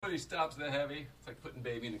Nobody stops the heavy. It's like putting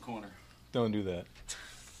baby in the corner. Don't do that.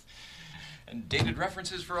 And dated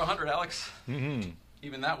references for 100, Alex. Mm-hmm.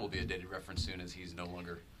 Even that will be a dated reference soon, as he's no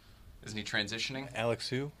longer. Isn't he transitioning? Alex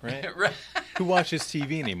who, right? Right. Who watches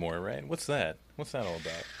TV anymore, right? What's that? What's that all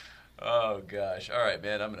about? Oh, gosh. All right,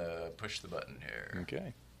 man. I'm going to push the button here.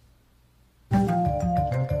 Okay.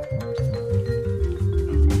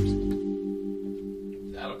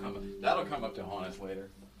 That'll come up to haunt us later.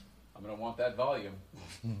 I'm going to want that volume.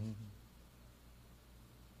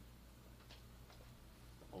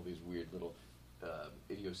 All these weird little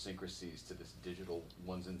idiosyncrasies to this digital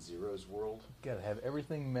ones and zeros world. Gotta have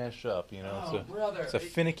everything mesh up, you know. Oh, brother. It's a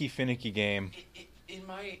finicky game. In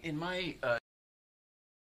my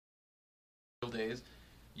days,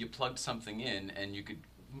 you plugged something in and you could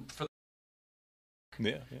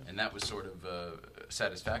Yeah. and that was sort of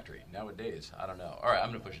satisfactory. Nowadays, I don't know. All right, I'm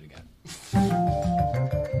going to push it again.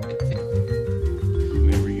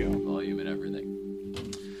 There we go. Volume and everything.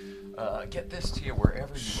 Get this to you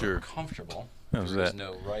wherever you are comfortable. How's There's that?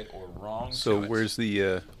 no right or wrong. So to where's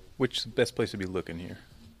the which the best place to be looking here?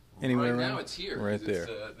 Anywhere right around? now it's here. Right there.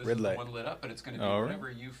 This Red is light. the one lit up, but it's going to be All right. whatever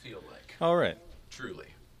you feel like. All right. Truly,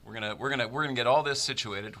 we're gonna get all this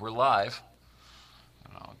situated. We're live.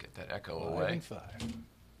 I'll get that echo Live away. in 5.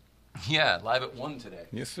 Yeah, live at 1 today.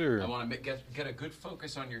 Yes, sir. I want to get a good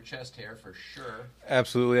focus on your chest hair for sure.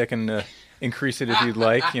 Absolutely. I can increase it if you'd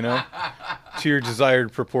like, you know, to your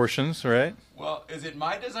desired proportions, right? Well, is it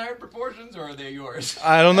my desired proportions or are they yours?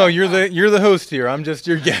 I don't know. You're the host here. I'm just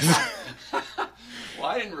your guest. Well,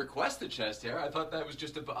 I didn't request the chest hair. I thought that was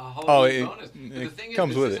just a Halloween bonus. But the thing is,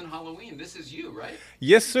 comes this with isn't it. Halloween. This is you, right?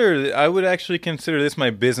 Yes, sir. I would actually consider this my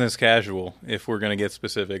business casual, if we're going to get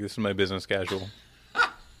specific. This is my business casual.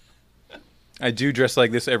 I do dress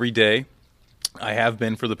like this every day. I have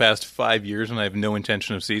been for the past 5 years, and I have no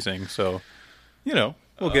intention of ceasing. So, you know,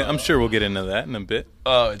 I'm sure we'll get into that in a bit.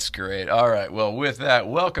 Oh, it's great. All right. Well, with that,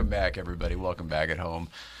 welcome back, everybody. Welcome back at home.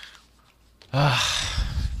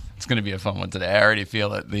 It's going to be a fun one today. I already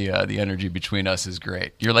feel it. The energy between us is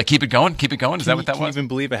great. You're like, keep it going, keep it going. Is that what that Can you was? even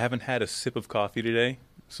believe I haven't had a sip of coffee today?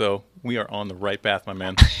 So we are on the right path, my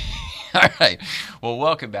man. All right. Well,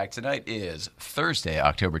 welcome back. Tonight is Thursday,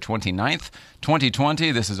 October 29th,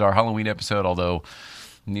 2020. This is our Halloween episode, although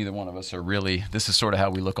neither one of us are really. This is sort of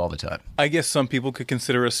how we look all the time. I guess some people could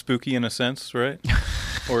consider us spooky in a sense, right?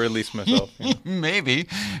 Or at least myself. You know.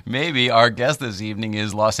 Maybe our guest this evening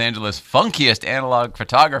is Los Angeles' funkiest analog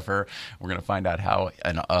photographer. We're going to find out how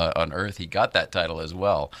on earth he got that title as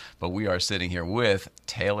well. But we are sitting here with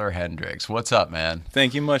Taylor Hendricks. What's up, man?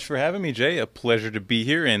 Thank you much for having me, Jay. A pleasure to be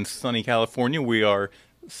here in sunny California. We are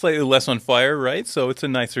slightly less on fire, right? So it's a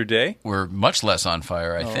nicer day. We're much less on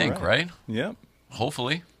fire, I think, right? Yep.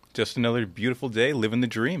 Hopefully. Just another beautiful day, living the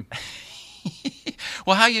dream.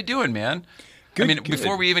 Well, how you doing, man? Good, I mean, good.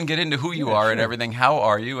 before we even get into who you are and sure. everything, how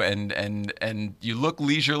are you? And you look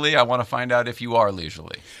leisurely. I want to find out if you are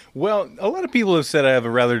leisurely. Well, a lot of people have said I have a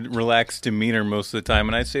rather relaxed demeanor most of the time,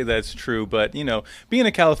 and I'd say that's true. But, you know, being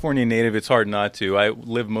a California native, it's hard not to. I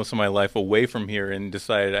lived most of my life away from here and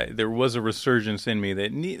decided there was a resurgence in me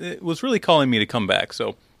that was really calling me to come back.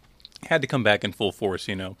 So had to come back in full force,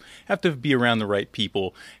 you know. Have to be around the right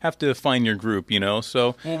people. Have to find your group, you know.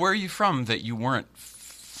 So Well, where are you from that you weren't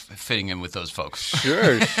fitting in with those folks?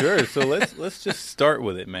 Sure. So let's just start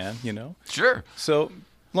with it, man, you know. Sure. So,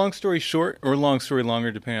 long story short, or long story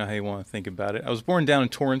longer, depending on how you want to think about it. I was born down in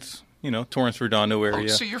Torrance, you know, Torrance Redondo area. Oh,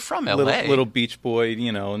 so you're from L.A. Little beach boy,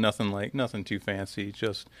 you know, nothing too fancy.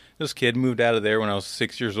 Just this kid moved out of there when I was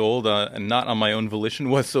 6 years old, and not on my own volition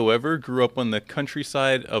whatsoever. Grew up on the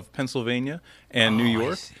countryside of Pennsylvania and New I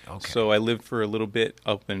York. see. Okay. So I lived for a little bit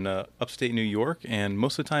up in upstate New York, and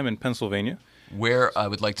most of the time in Pennsylvania. Where I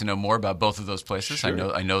would like to know more about both of those places.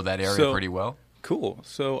 Sure. I know that area So- pretty well. Cool.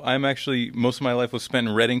 So I'm actually, most of my life was spent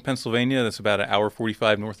in Reading, Pennsylvania. That's about an hour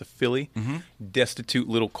 45 north of Philly. Mm-hmm. Destitute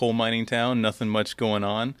little coal mining town, nothing much going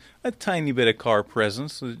on. A tiny bit of car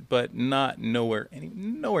presence, but nowhere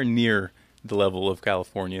near the level of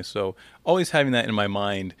California. So always having that in my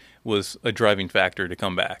mind was a driving factor to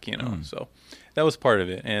come back, you know. So that was part of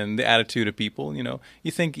it. And the attitude of people, you know, you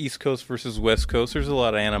think East Coast versus West Coast, there's a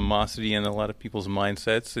lot of animosity in a lot of people's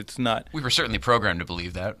mindsets. It's not We were certainly programmed to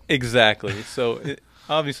believe that. exactly. So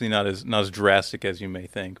obviously not as drastic as you may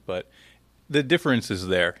think, but the difference is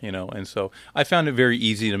there, you know. And so I found it very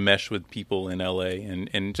easy to mesh with people in LA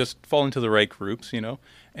and just fall into the right groups, you know,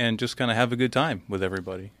 and just kind of have a good time with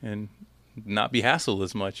everybody and not be hassled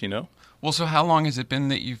as much, you know. Well, so how long has it been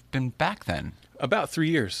that you've been back then? About 3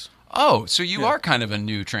 years. Oh, so you are kind of a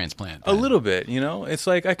new transplant. A Then. little bit, It's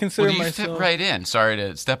like I consider Well, you myself. fit right in. Sorry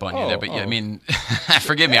to step on you there, but yeah, I oh. mean,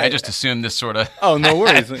 forgive me. I just assumed this sort of Oh, no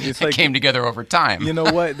worries. It's like came together over time. You know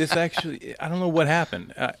what? This actually, I don't know what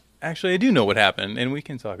happened. Actually, I do know what happened, and we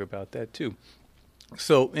can talk about that too.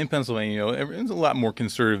 So in Pennsylvania, everyone's a lot more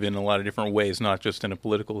conservative in a lot of different ways, not just in a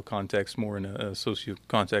political context, more in a socio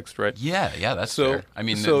context, right? Yeah, that's fair. I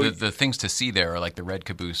mean, the things to see there are like the Red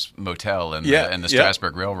Caboose Motel and the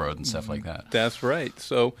Strasburg Railroad and stuff like that. That's right.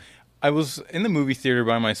 So I was in the movie theater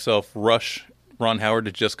by myself. Rush, Ron Howard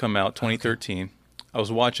had just come out, 2013. Okay. I was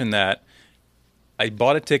watching that. I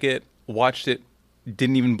bought a ticket, watched it,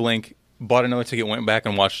 didn't even blink, bought another ticket, went back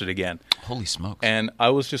and watched it again. Holy smokes. And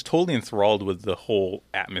I was just totally enthralled with the whole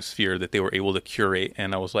atmosphere that they were able to curate.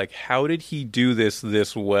 And I was like, how did he do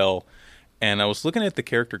this well? And I was looking at the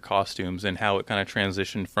character costumes and how it kind of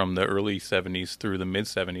transitioned from the early 70s through the mid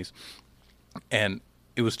 70s. And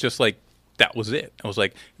it was just like, that was it. I was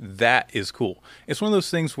like, that is cool. It's one of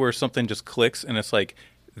those things where something just clicks and it's like,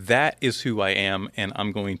 that is who I am and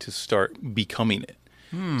I'm going to start becoming it.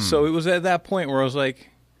 So it was at that point where I was like,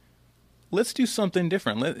 let's do something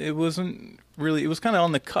different. It wasn't really, it was kind of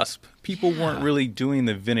on the cusp. People weren't really doing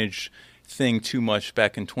the vintage thing too much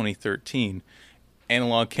back in 2013.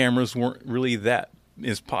 Analog cameras weren't really that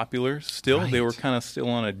as popular still. Right. They were kind of still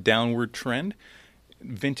on a downward trend.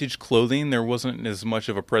 Vintage clothing, there wasn't as much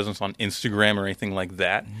of a presence on Instagram or anything like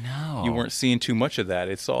that. No. You weren't seeing too much of that.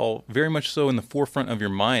 It's all very much so in the forefront of your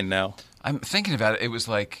mind now. I'm thinking about it. It was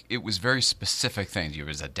like, it was very specific things. There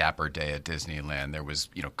was a Dapper Day at Disneyland. There was,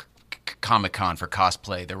 Comic-Con for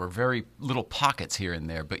cosplay. There were very little pockets here and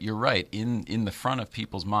there, but you're right. In the front of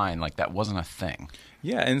people's mind, like that wasn't a thing.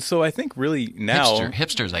 Yeah, and so I think really now...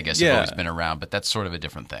 Hipsters, I guess, have always been around, but that's sort of a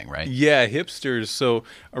different thing, right? Yeah, hipsters. So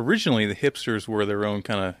originally the hipsters were their own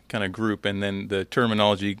kind of group, and then the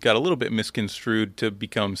terminology got a little bit misconstrued to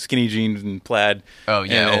become skinny jeans and plaid. Oh,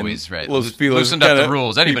 yeah, always, right. Loosened up the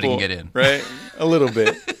rules. Anybody can get in. Right? A little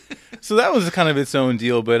bit. So that was kind of its own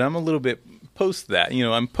deal, but I'm a little bit post that.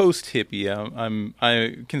 I'm post-hippie.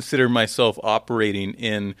 I consider myself operating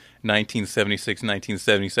in 1976,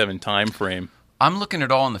 1977 time frame. I'm looking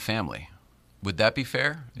at All in the Family. Would that be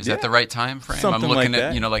fair? Is that the right time frame? Something I'm looking like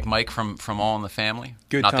at, that. Like Mike from All in the Family.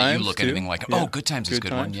 Good Not Times, that you look too. at anything like, Good Times is a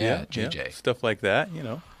good one. Yeah, JJ. Yeah. Stuff like that,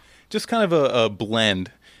 Just kind of a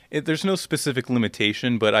blend. There's no specific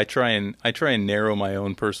limitation, but I try and narrow my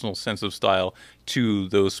own personal sense of style to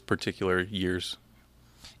those particular years.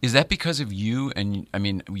 Is that because of you? And I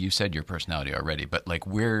mean, you said your personality already, but like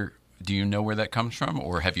where... Do you know where that comes from,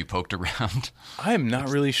 or have you poked around? I'm not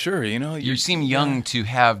really sure. You seem young to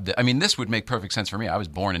have the... I mean, this would make perfect sense for me. I was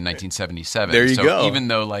born in 1977. There you go. Even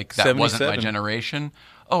though like that wasn't my generation,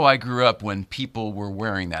 I grew up when people were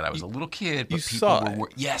wearing that. I was a little kid, but people were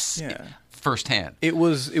firsthand. It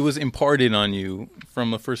was imparted on you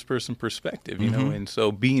from a first person perspective, and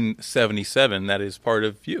so being 77, that is part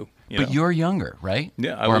of you. But you're younger, right?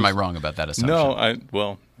 Yeah. Or am I wrong about that assumption? No, I don't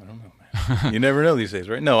know. You never know these days,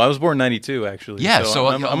 right? No, I was born 92, actually. Yeah, so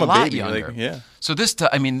I'm a lot baby. younger. So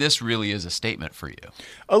this really is a statement for you.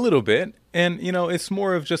 A little bit. And, it's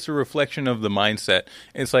more of just a reflection of the mindset.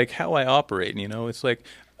 It's like how I operate, It's like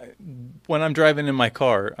when I'm driving in my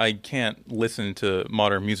car, I can't listen to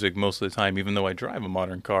modern music most of the time, even though I drive a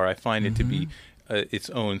modern car. I find it to be its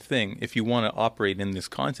own thing. If you want to operate in this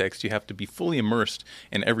context, you have to be fully immersed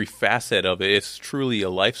in every facet of it. It's truly a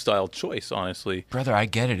lifestyle choice, honestly. Brother, I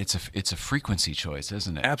get it. It's a frequency choice,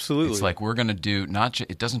 isn't it? Absolutely. It's like we're going to do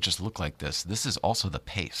it doesn't just look like this. This is also the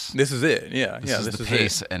pace. This is it. Yeah. This is the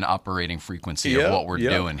pace and operating frequency of what we're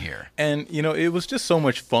doing here. And it was just so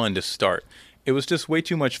much fun to start. It was just way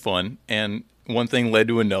too much fun, and one thing led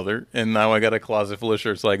to another, and now I got a closet full of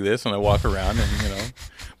shirts like this, and I walk around and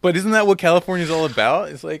But isn't that what California's all about?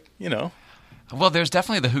 It's like, Well, there's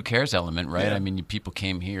definitely the who cares element, right? Yeah. I mean, people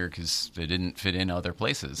came here because they didn't fit in other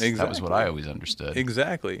places. Exactly. That was what I always understood.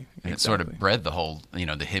 Exactly. And it sort of bred the whole, the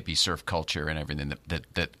hippie surf culture and everything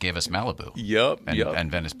that gave us Malibu. Yep.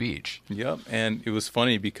 And Venice Beach. Yep. And it was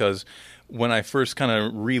funny because when I first kind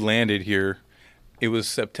of re-landed here, it was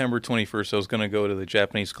September 21st. I was going to go to the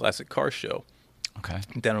Japanese Classic Car Show. Okay.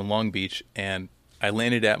 Down in Long Beach, and I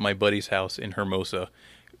landed at my buddy's house in Hermosa.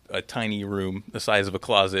 A tiny room the size of a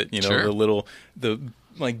closet, Sure. the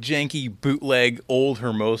janky bootleg old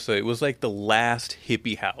Hermosa. It was like the last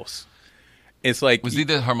hippie house. It's like... Was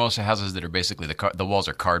the Hermosa houses that are basically the walls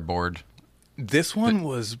are cardboard? This one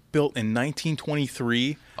was built in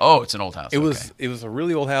 1923. Oh, it's an old house. It was a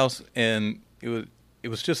really old house, and it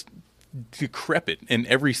was just decrepit in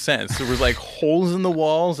every sense. There was like holes in the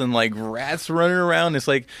walls and like rats running around. It's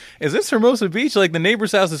like, is this Hermosa Beach? Like the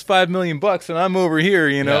neighbor's house is $5 million and I'm over here,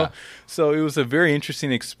 you know? Yeah. So it was a very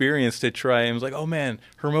interesting experience to try. And it was like, oh man,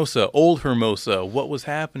 Hermosa, old Hermosa. What was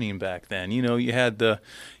happening back then? You know, you had the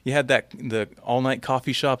all night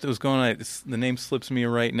coffee shop that was going on. The name slips me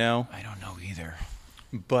right now, I don't know either.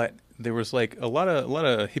 but there was like a lot of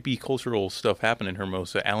hippie cultural stuff happening in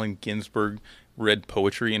Hermosa. Allen Ginsberg read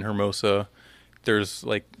poetry in Hermosa. There's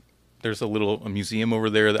a museum over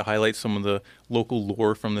there that highlights some of the local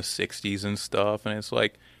lore from the 60s and stuff. And it's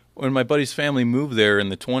like when my buddy's family moved there in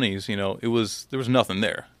the 20s, you know, there was nothing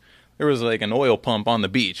there. There was like an oil pump on the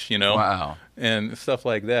beach, you know, Wow. and stuff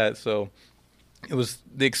like that. So it was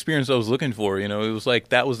the experience I was looking for, you know. It was like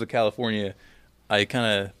that was the California I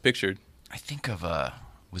kind of pictured. I think of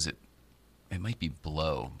was it? It might be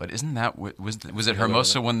Blow, but isn't that was it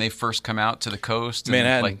Hermosa when they first come out to the coast? And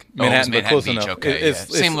Manhattan. like Manhattan, it was but close Beach. enough. Okay, It's-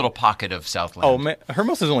 yeah. Same it's- little pocket of Southland. Oh, man,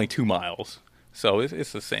 Hermosa's only 2 miles, so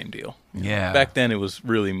it's the same deal. Yeah. Back then, it was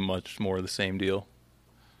really much more the same deal.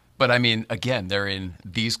 But I mean, again, they're in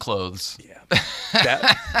these clothes, Yeah.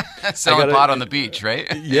 That, selling gotta- pot on the beach,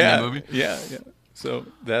 right? yeah, In the movie. yeah. So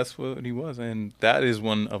that's what he was, and that is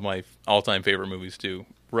one of my all-time favorite movies too.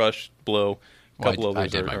 Rush, Blow, a Well, couple I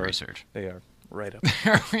others did are, my are- research. They are right up.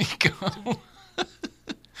 There we go.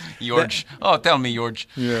 George. Oh, tell me, George.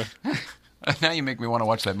 Yeah. Now you make me want to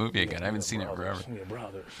watch that movie again. I haven't seen it forever.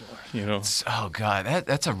 You know. Oh God,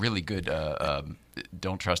 that's a really good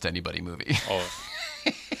don't trust anybody movie. Oh.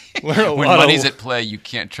 When When money's at play, you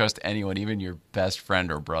can't trust anyone, even your best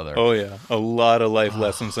friend or brother. Oh yeah, a lot of life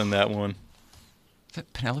lessons in that one. Is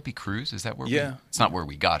that Penelope Cruz? Is that where? Yeah. It's not where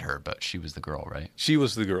we got her, but she was the girl, right? She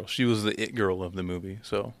was the girl. She was the it girl of the movie.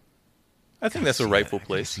 So I think that's a See rightful that. I gotta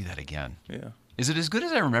place. see that again. Yeah. Is it as good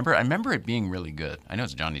as I remember? I remember it being really good. I know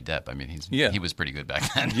it's Johnny Depp. I mean, he was pretty good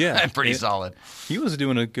back then. Yeah. pretty It- solid. He was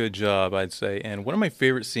doing a good job, I'd say. And one of my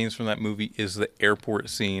favorite scenes from that movie is the airport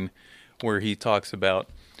scene where he talks about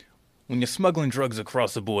when you're smuggling drugs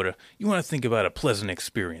across the border, you want to think about a pleasant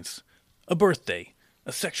experience, a birthday,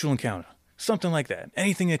 a sexual encounter, something like that.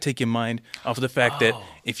 Anything to take your mind off of the fact that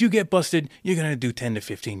if you get busted, you're going to do 10 to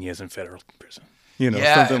 15 years in federal prison. You know,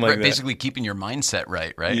 Yeah, something like that. basically keeping your mindset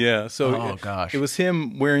right? Yeah, so Oh, gosh. it was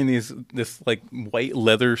him wearing this like white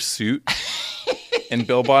leather suit and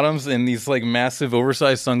bell bottoms and these like massive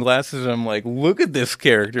oversized sunglasses. And I'm like, look at this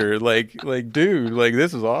character, like dude, like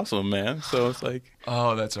this is awesome, man. So it's like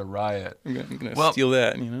Oh, that's a riot. I'm gonna Well- steal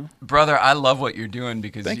that, you know. Brother, I love what you're doing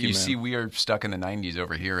because Thank you, man. see, we are stuck in the 90s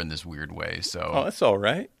over here in this weird way. Oh, So that's all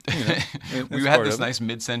right. You know, we that's had part this of it. nice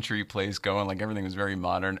mid-century place going, like everything was very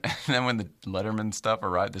modern. And then when the Letterman stuff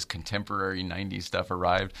arrived, this contemporary 90s stuff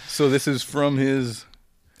arrived. So this is from his.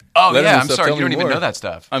 Oh, Letterman yeah, I'm stuff. sorry. Tell You don't me even more. know that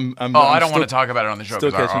stuff. I'm I don't still- want to talk about it on the show still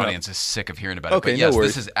because our catching up. audience is sick of hearing about Okay, it. But no yes,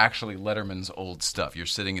 worries. this is actually Letterman's old stuff. You're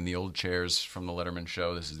sitting in the old chairs from the Letterman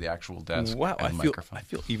show. This is the actual desk Wow, and I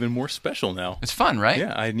feel even more special now. It's fun, right?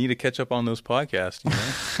 Yeah, I need to catch up on those podcasts. You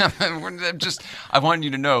know? I want you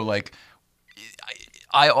to know, like,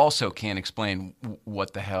 I also can't explain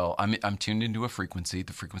what the hell. I'm tuned into a frequency.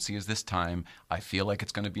 The frequency is this time. I feel like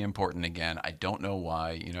it's going to be important again. I don't know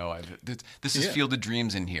why. You know, this is Yeah. Field of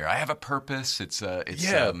Dreams in here. I have a purpose. It's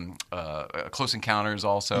Yeah. Close Encounters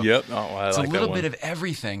also. Yep. Oh, I It's like a that little one. bit of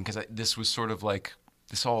everything because this was sort of like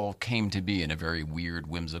this all came to be in a very weird,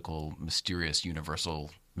 whimsical, mysterious,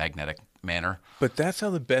 universal, magnetic manner. But that's how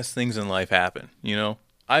the best things in life happen, you know?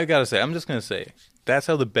 I gotta say, I'm just gonna say, that's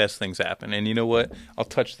how the best things happen. And you know what? I'll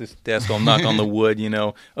touch this desk, I'll knock on the wood, you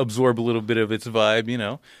know, absorb a little bit of its vibe, you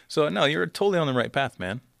know? So, no, you're totally on the right path,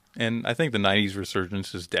 man. And I think the 90s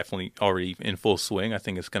resurgence is definitely already in full swing. I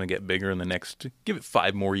think it's going to get bigger in the next, give it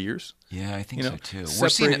 5 more years. Yeah, I think You so know, too. We're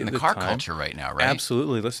seeing it in separate the the car time. culture right now, right?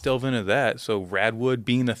 Absolutely. Let's delve into that. So Radwood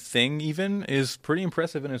being a thing even is pretty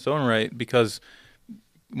impressive in its own right because,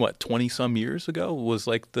 20-some years ago was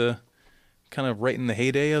like the kind of right in the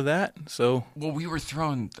heyday of that. So Well, we were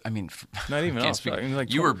thrown. I mean, Not even I can't us. speak- I mean,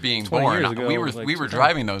 like you were 20 being 20 born. years ago, we were like we were 2000.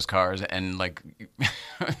 driving those cars and like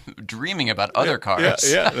dreaming about other cars.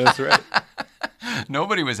 Yeah, that's right.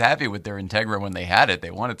 Nobody was happy with their Integra when they had it.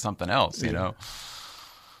 They wanted something else. You know.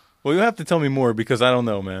 Well, you'll have to tell me more because I don't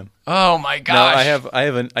know, man. Oh my No, gosh!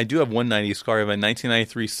 I do have one 90s car. I have a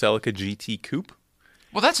 1993 Celica GT Coupe.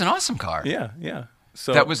 Well, that's an awesome car. Yeah.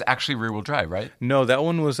 So That was actually rear wheel drive, right? no, that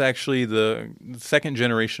one was actually the second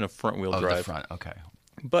generation of front wheel Oh, drive. the front. Okay.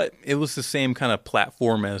 But it was the same kind of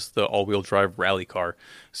platform as the all-wheel drive rally car.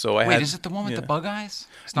 So I Wait, had, is it the one with the yeah. bug eyes?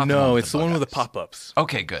 It's not No, with it's the one with the bug eyes. pop-ups.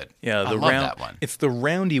 Okay, good. Yeah, I the love round. that one. It's the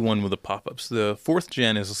roundy one with the pop-ups. The 4th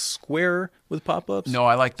gen is a square with pop-ups. No,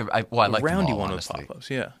 I like I like the roundy them all, one honestly. with pop-ups.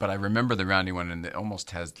 Yeah. But I remember the roundy one, and it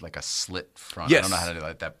almost has like a slit front. Yes. I don't know how to do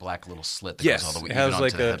like that black little slit that Yes, goes all the way it has even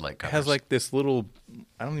like onto the a headlight it covers. has like this little,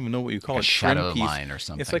 I don't even know what you call Like it, a trim shadow piece. line or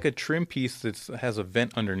something. It's like a trim piece that has a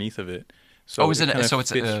vent underneath of it. So Oh, is it- kinda so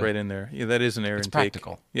it's fits a- right in there. Yeah, that is an air it's intake.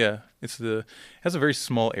 practical. Yeah, it has a very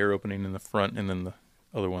small air opening in the front, and then the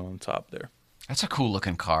other one on top there. That's a cool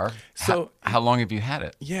looking car. So- how long have you had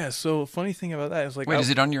it? Yeah. So funny thing about that is like, Wait, is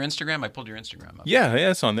it on your Instagram? I pulled your Instagram up. Yeah,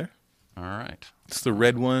 it's on there. All right. It's the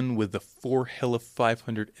red one with the 4 Hella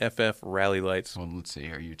 500 FF rally lights. Well, let's see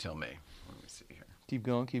here. You tell me. Let me see here. Keep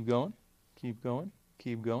going, keep going, keep going,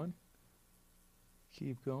 keep going,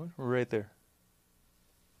 keep going. We're right there.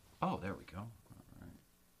 Oh, there we go. All right.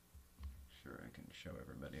 Sure, I can show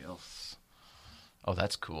everybody else. Oh,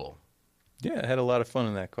 that's cool. Yeah, I had a lot of fun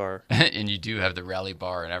in that car. And you do have the rally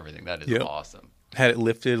bar and everything. That is Yep. awesome. Had it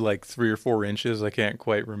lifted like 3 or 4 inches. I can't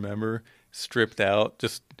quite remember. Stripped out,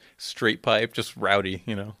 just straight pipe, just rowdy.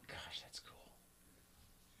 Gosh, that's cool.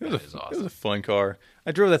 It That was is It was awesome. a fun car.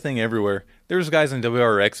 I drove that thing everywhere. There was guys in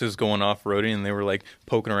WRXs going off roading, and they were like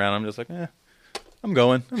poking around. I'm just like, I'm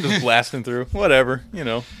going. I'm just blasting through. Whatever.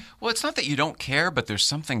 Well, it's not that you don't care, but there's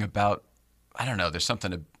something about, I don't know, there's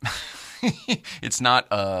something to, it's not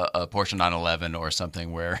a Porsche 911 or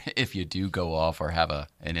something where if you do go off or have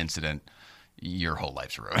an incident, your whole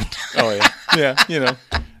life's ruined. Oh yeah, yeah.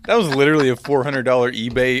 That was literally a $400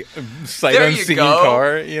 eBay sight There you unseen go.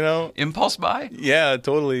 car. Impulse buy? Yeah,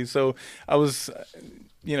 totally. So I was,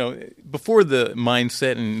 before the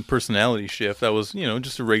mindset and personality shift, I was,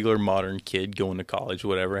 just a regular modern kid going to college,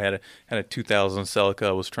 whatever. Had a 2000 Celica.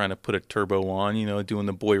 I was trying to put a turbo on, doing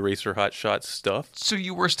the boy racer hot shot stuff. So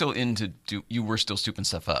you were still you were still souping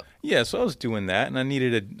stuff up. Yeah, so I was doing that, and I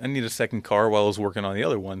needed a second car while I was working on the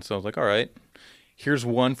other one. So I was like, all right, here's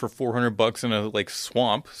one for $400 in a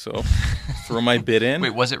swamp. So throw my bid in.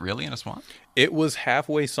 Wait, was it really in a swamp? It was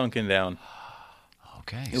halfway sunken down.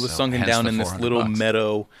 Okay. It was so sunken hence down the in this $400. little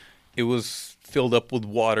meadow. It was filled up with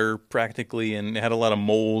water practically, and it had a lot of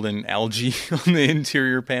mold and algae on the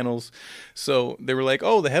interior panels. So they were like,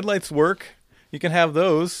 oh, the headlights work. You can have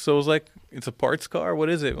those. So I was like, it's a parts car. What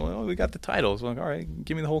is it? Well, we got the titles. I'm like, all right,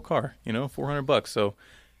 give me the whole car, $400. So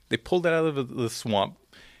they pulled it out of the swamp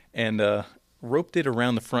and roped it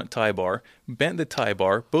around the front tie bar, bent the tie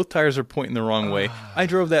bar. Both tires are pointing the wrong way. I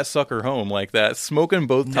drove that sucker home like that, smoking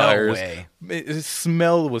both No tires. way. The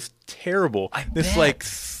smell was terrible. This bet.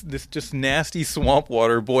 this just nasty swamp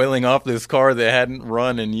water boiling off this car that hadn't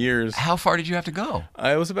run in years. How far did you have to go?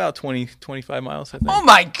 I was about 25 miles, I think. Oh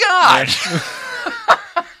my God!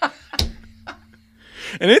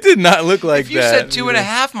 And it did not look like If you that. said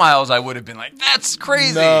 2.5 miles, I would have been like, that's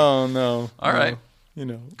crazy. No. All right.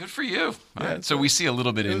 Good for you. All right. it's So we see a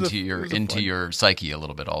little bit it was into a fun- your psyche a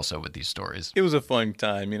little bit also with these stories. It was a fun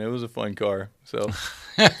time. It was a fun car. So,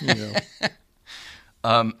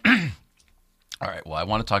 All right. Well, I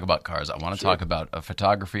want to talk about cars. I want to talk about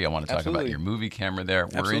photography. I want to talk about Absolutely. your movie camera there.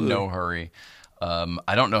 We're Absolutely. in no hurry.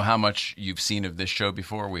 I don't know how much you've seen of this show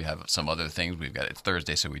before. We have some other things. It's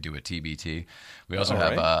Thursday, so we do a TBT. We also All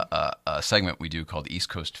have right. a segment we do called East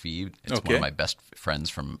Coast Feed. It's one Okay. of my best friends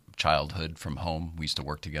from childhood, from home. We used to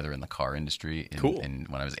work together in the car industry Cool. when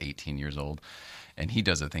I was 18 years old. And he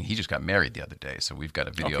does a thing. He just got married the other day, so we've got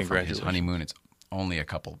a video from his congratulations. honeymoon. It's only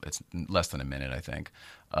it's less than a minute, I think.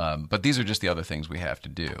 But these are just the other things we have to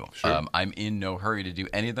do. Sure. I'm in no hurry to do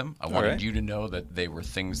any of them. I wanted right. you to know that they were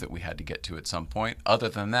things that we had to get to at some point. Other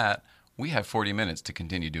than that, we have 40 minutes to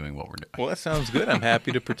continue doing what we're doing. well, that sounds good. I'm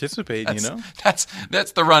happy to participate,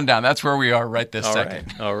 That's the rundown. That's where we are right this All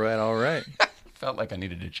second. right. All right. Felt like I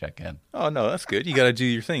needed to check in. Oh, no, that's good. You got to do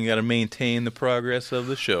your thing. You got to maintain the progress of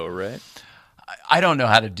the show, right? I don't know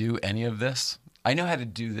how to do any of this. I know how to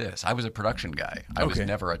do this. I was a production guy. I was Okay.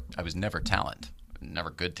 never talent. Never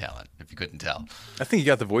good talent, if you couldn't tell. I think you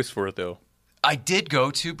got the voice for it, though. I did go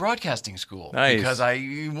to broadcasting school Nice. because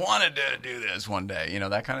I wanted to do this one day,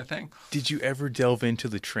 that kind of thing. Did you ever delve into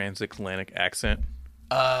the transatlantic accent?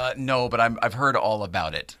 No, but I've heard all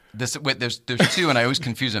about it. There's two, and I always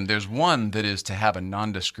confuse them. There's one that is to have a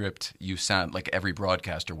nondescript. You sound like every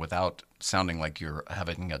broadcaster without sounding like you're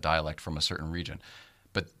having a dialect from a certain region.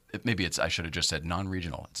 But maybe I should have just said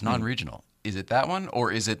non-regional. It's non-regional. Is it that one,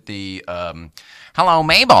 or is it the "Hello,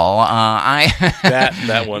 Mabel"?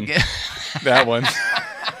 That one. That one.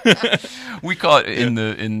 We call it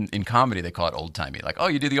in comedy. They call it old timey. Like, oh,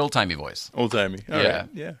 you do the old timey voice. Old timey. All Yeah. right.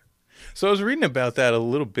 Yeah. So I was reading about that a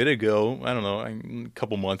little bit ago. I don't know, a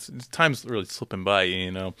couple months. Time's really slipping by,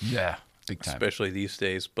 you know. Yeah, big time. Especially these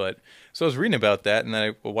days. But so I was reading about that, and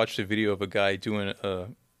then I watched a video of a guy doing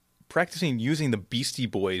practicing using the Beastie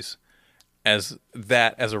Boys as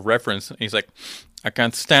a reference. And he's like, I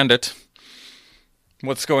can't stand it.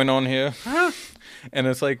 What's going on here? And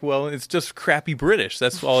it's like, well, it's just crappy British.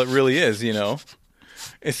 That's all it really is, you know.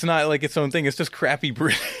 It's not like its own thing. It's just crappy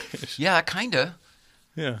British. Yeah, kinda.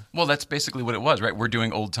 Yeah. Well, that's basically what it was, right? We're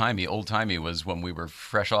doing old timey. Old timey was when we were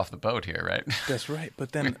fresh off the boat here, right? That's right.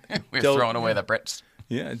 But then We're throwing away the Brits.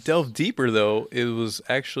 Yeah, delve deeper though, it was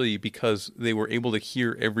actually because they were able to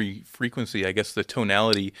hear every frequency. I guess the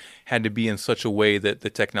tonality had to be in such a way that the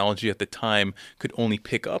technology at the time could only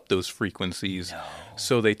pick up those frequencies. No.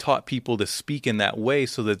 So they taught people to speak in that way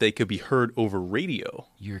so that they could be heard over radio.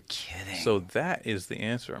 You're kidding. So that is the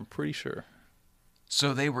answer, I'm pretty sure.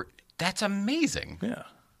 So they were. That's amazing. Yeah.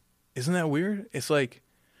 Isn't that weird? It's like,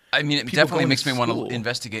 I mean, it people definitely going makes to me want school. to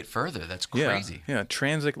investigate further. That's yeah, crazy. yeah,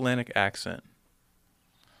 transatlantic accent.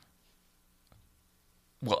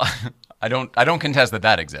 Well, I don't contest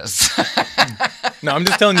that exists. No, I'm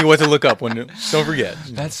just telling you what to look up. Don't forget.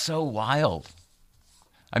 That's so wild.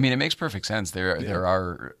 I mean, it makes perfect sense. There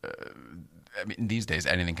are. I mean, these days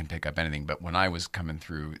anything can pick up anything. But when I was coming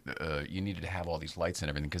through, you needed to have all these lights and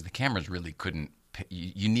everything because the cameras really couldn't.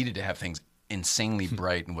 You needed to have things insanely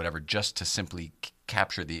bright and whatever just to simply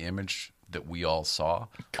capture the image that we all saw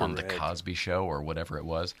on the Correct. Cosby Show or whatever it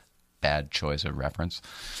was. Bad choice of reference.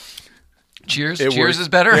 Cheers. It Cheers worked. is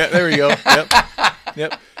better. Yeah, there we go. Yep.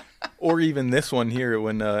 Yep. Or even this one here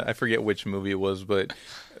when I forget which movie it was, but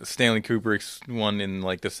Stanley Kubrick's one in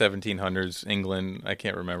like the 1700s England. I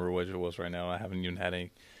can't remember which it was right now. I haven't even had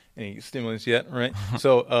any stimulants yet, right?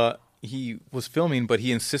 So he was filming, but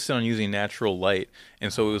he insisted on using natural light,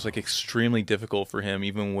 and so it was like extremely difficult for him,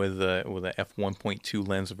 even with a f1.2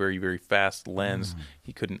 lens, a very very fast lens.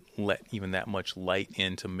 He couldn't let even that much light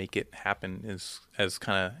in to make it happen as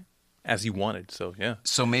kind of as he wanted. So yeah.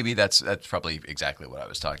 So maybe that's probably exactly what I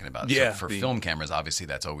was talking about. Yeah, So for film cameras, obviously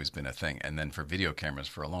that's always been a thing, and then for video cameras,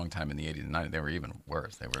 for a long time in the 80s and 90s, they were even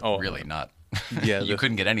worse. They were really not. Yeah, you the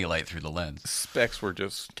couldn't get any light through the lens. specs were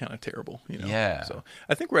just kind of terrible, you know. Yeah. So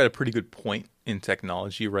I think we're at a pretty good point in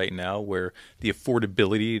technology right now where the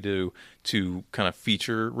affordability to kind of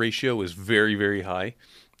feature ratio is very very high,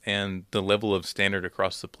 and the level of standard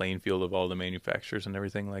across the playing field of all the manufacturers and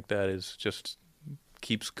everything like that is just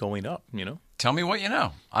keeps going up, you know. Tell me what you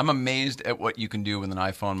know. I'm amazed at what you can do with an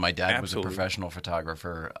iPhone. My dad Absolutely. was a professional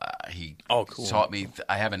photographer. He Oh, cool. taught me.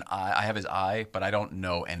 I have his eye, but I don't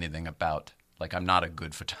know anything about. Like, I'm not a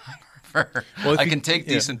good photographer. Well, if I you- can take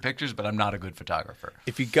yeah. decent pictures, but I'm not a good photographer.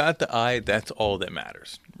 If you got the eye, that's all that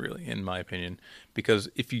matters, really, in my opinion. Because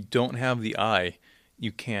if you don't have the eye,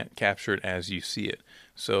 you can't capture it as you see it.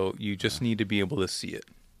 So you just need to be able to see it.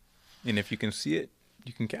 And if you can see it,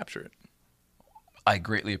 you can capture it. I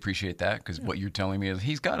greatly appreciate that because what you're telling me is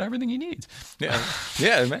he's got everything he needs. Yeah,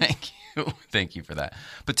 yeah, man. Thank you for that.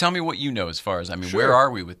 But tell me what you know as far as, I mean, Sure. where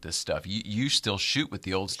are we with this stuff? You still shoot with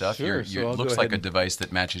the old stuff. Sure, so It I'll go looks like ahead a and- device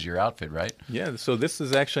that matches your outfit, right? Yeah, so this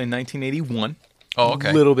is actually 1981. Oh,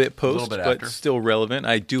 okay. A little bit A little post, bit but after. still relevant.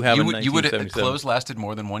 I do have a You would 1977. clothes lasted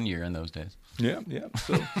more than 1 year in those days. Yeah, yeah.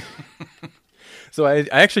 So I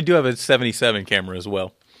actually do have a 77 camera as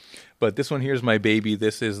well. But this one here is my baby.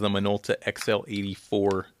 This is the Minolta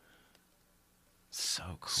XL84 So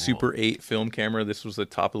cool. Super 8 film camera. This was the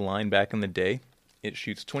top of the line back in the day. It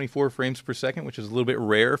shoots 24 frames per second, which is a little bit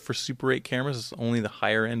rare for Super 8 cameras. It's only the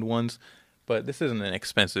higher end ones. But this isn't an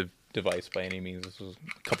expensive device by any means. This was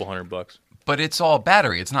a couple $100. But it's all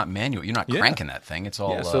battery. It's not manual. You're not Yeah. cranking that thing. It's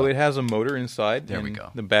all. Yeah, so it has a motor inside. There we and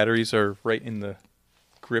go. The batteries are right in the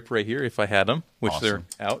grip right here if I had them, which Awesome.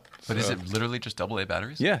 they're out. But is So- it literally just AA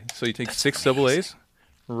batteries? Yeah, so you take That's 6 amazing. AA's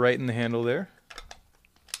right in the handle there.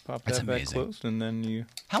 Pop That's that back amazing. closed, and then you...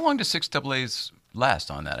 How long do 6 AA's last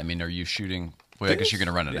on that? I mean, are you shooting? Well, I guess you're going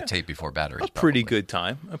to run it Yeah. at tape before batteries. A pretty probably. good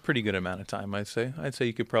time. A pretty good amount of time, I'd say. I'd say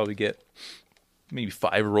you could probably get maybe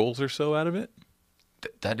 5 rolls or so out of it.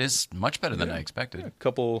 That is much better than Yeah. I expected. A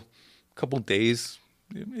couple days.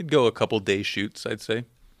 It'd go a couple day shoots, I'd say.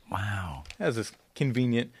 Wow. It has this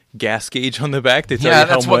convenient gas gauge on the back to tell Yeah, you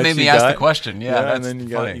how that's what much made me you ask the got. question. Yeah, that's and then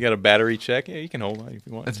you funny. got a battery check. Yeah, you can hold on if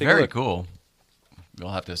you want. It's Take a very look. cool.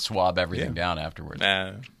 We'll have to swab everything Yeah. down afterwards.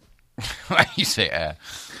 Nah. You say,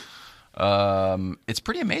 it's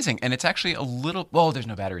pretty amazing, and it's actually a little. Well, there's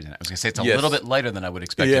no batteries in it. I was gonna say it's a Yes. little bit lighter than I would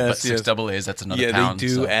expect, Yes, but 6 yes. AA's, that's another Yeah, pound. they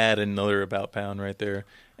do so- add another about pound right there.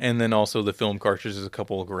 And then also the film cartridge is a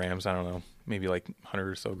couple of grams. I don't know, maybe like 100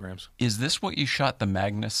 or so grams. Is this what you shot the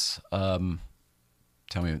Magnus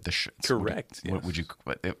Tell me Correct. What would you?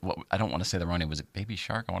 I don't want to say the wrong name. Was it Baby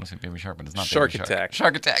Shark? I want to say Baby Shark, but it's not. Shark Baby Attack.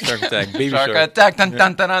 Shark Attack. Shark Attack. Baby Shark Shark. Attack. Dun,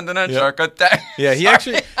 dun, dun, dun, dun, dun, Shark Attack. Yeah, he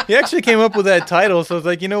actually came up with that title, so I was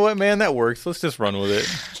like, you know what, man, that works. Let's just run with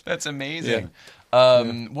it. That's amazing.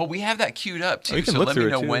 Well, we have that queued up too. You can so look let me through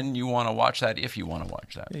it, know too. when you want to watch that, if you want to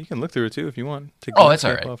watch that. Yeah, you can look through it too if you want. Take Oh, the that's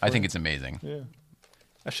all cap right. off I for think it. it's amazing. Yeah.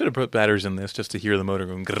 I should have put batteries in this just to hear the motor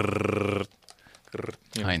going. Grrr, grrr,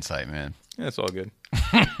 you know. Hindsight, man. Yeah, it's all good.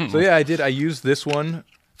 So yeah, I used this one.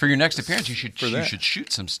 For your next appearance, you should that.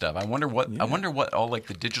 shoot some stuff. I wonder what all like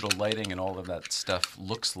the digital lighting and all of that stuff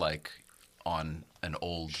looks like on an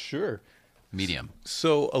old Sure. medium.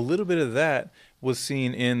 So a little bit of that was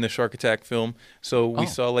seen in the Shark Attack film. So we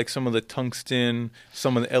saw like some of the tungsten,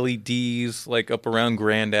 some of the LEDs like up around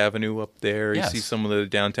Grand Avenue up there. Yes. You see some of the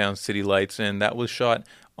downtown city lights, and that was shot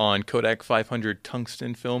on Kodak 500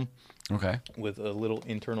 tungsten film Okay. with a little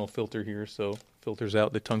internal filter here, so filters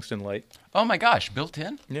out the tungsten light. Oh my gosh, built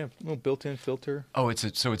in? Yeah, little built-in filter. Oh, it's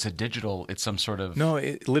a digital. It's some sort of. No,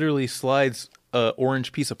 it literally slides a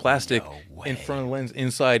orange piece of plastic No in way. front of the lens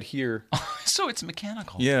inside here. So it's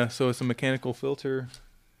mechanical. Yeah, so it's a mechanical filter.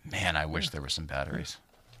 Man, I wish there were some batteries.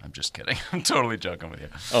 I'm just kidding. I'm totally joking with you.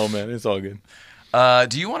 Oh man, it's all good.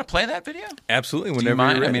 Do you want to play that video? Absolutely, Do whenever you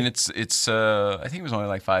mind? you're ready. I mean, it's. I think it was only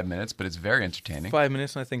like 5 minutes, but it's very entertaining. 5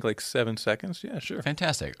 minutes and I think like 7 seconds. Yeah, sure.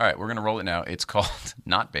 Fantastic. All right, we're gonna roll it now. It's called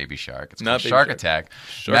not Baby Shark. It's Not called Baby Shark Shark. Attack.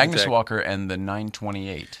 Shark Magnus Attack. Walker and the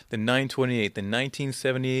 928. The 928, the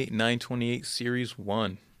 1978 928 Series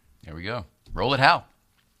 1. There we go. Roll it, Hal.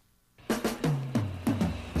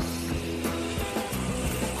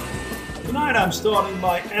 Tonight I'm starting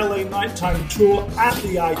my LA nighttime tour at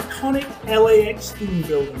the iconic LAX theme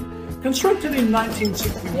building, constructed in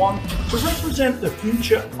 1961 to represent the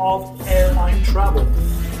future of airline travel.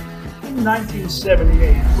 In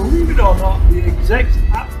 1978, believe it or not, the execs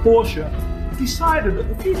at Porsche decided that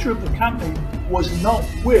the future of the company was not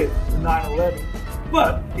with the 911,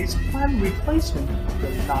 but its planned replacement, the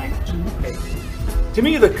 928. To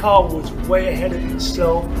me, the car was way ahead of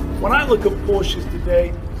itself. When I look at Porsches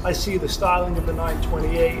today, I see the styling of the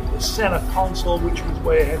 928, the center console, which was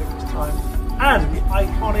way ahead of its time, and the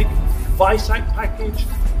iconic Visac package,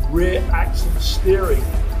 rear axle steering.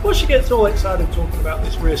 Porsche gets all excited talking about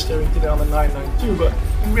this rear steering today on the 992, but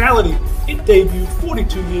in reality, it debuted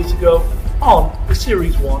 42 years ago on the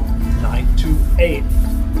Series 1 928.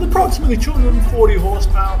 With approximately 240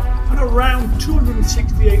 horsepower and around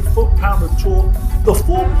 268 foot-pound of torque, the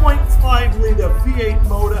 4.5-litre V8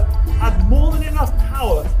 motor had more than enough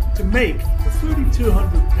power to make the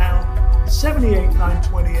 3,200-pound 78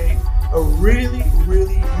 928 a really,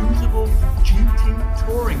 really usable GT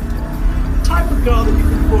touring car. The type of car that you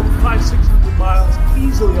can put 500-600 miles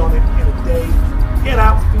easily on it in a day, get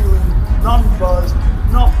out feeling non-buzzed,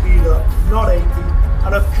 not beat up, not aching,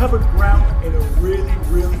 and have covered ground in a really,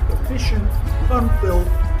 really efficient, fun-filled,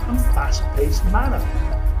 and fast-paced manner.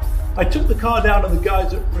 I took the car down to the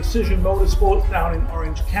guys at Precision Motorsports down in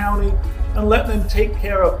Orange County and let them take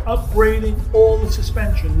care of upgrading all the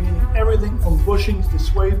suspension, meaning everything from bushings to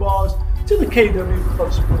sway bars to the KW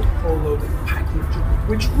Club Sport full-loaded package,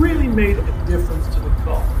 which really made a difference to the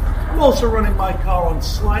car. I'm also running my car on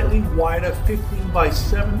slightly wider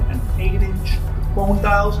 15x7 and 8-inch bone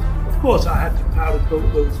dials. Of course, I had to powder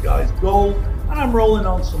coat those guys gold, and I'm rolling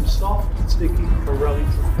on some soft and sticky Pirelli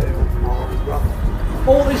Trofeo hard rubber.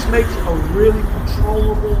 All this makes a really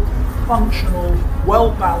controllable, functional,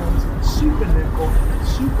 well-balanced, super nimble,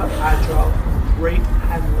 super agile, and great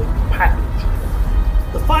handling package.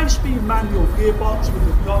 The 5-speed manual gearbox with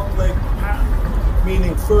the dog-leg pattern,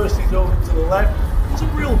 meaning first is over to the left, it's a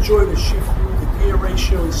real joy to shift through. The gear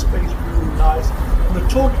ratio is spaced really nice, and the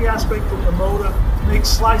torquey aspect of the motor makes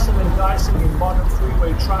slicing and dicing in modern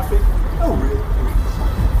freeway traffic a real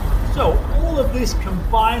breeze. So all of this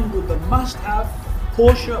combined with the must-have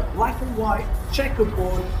Porsche black and white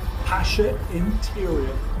checkerboard Pasha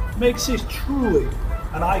interior makes this truly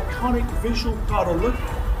an iconic visual car to look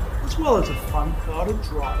at, as well as a fun car to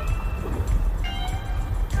drive.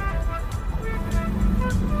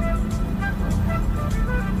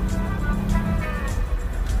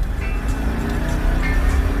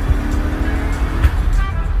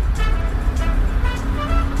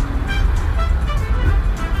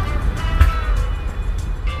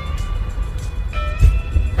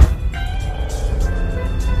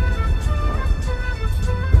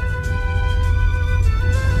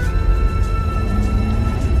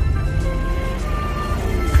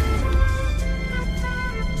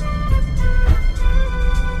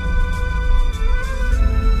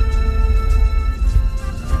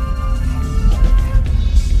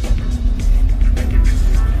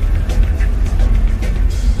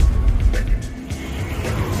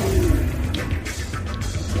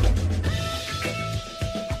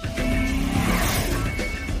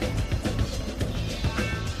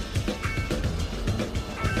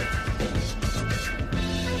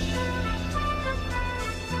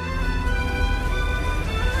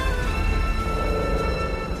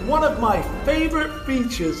 One of my favorite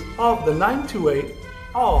features of the 928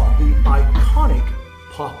 are the iconic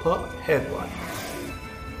pop-up headlights.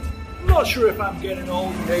 I'm not sure if I'm getting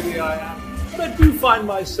old, maybe I am, but I do find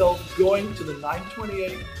myself going to the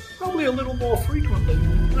 928 probably a little more frequently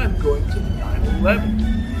than I'm going to the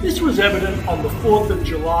 911. This was evident on the 4th of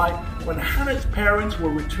July when Hannah's parents were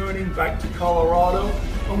returning back to Colorado,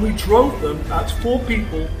 and we drove them, that's 4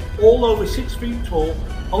 people, all over 6 feet tall,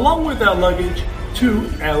 along with our luggage, to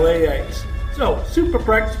LAX. So, super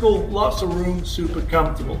practical, lots of room, super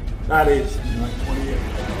comfortable. That is 928.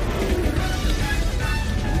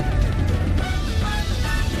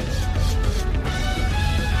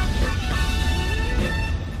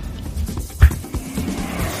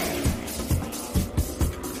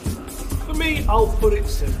 For me, I'll put it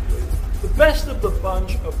simply. The best of the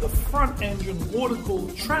bunch of the front-engine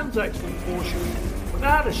water-cooled transaxle Porsche,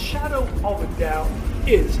 without a shadow of a doubt,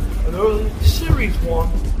 is an early Series 1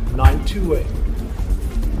 928.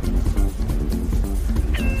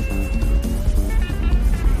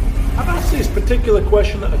 I've asked this particular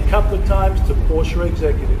question a couple of times to Porsche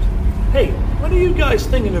executives. Hey, when are you guys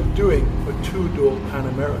thinking of doing a 2-door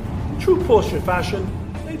Panamera? In true Porsche fashion,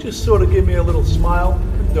 they just sort of give me a little smile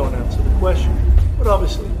and don't answer the question. But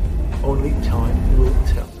obviously, only time will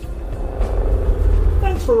tell.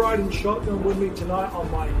 Thanks for riding shotgun with me tonight on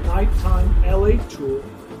my nighttime LA tour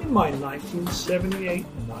in my 1978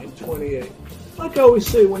 928. Like I always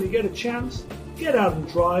say, when you get a chance, get out and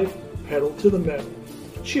drive, pedal to the metal.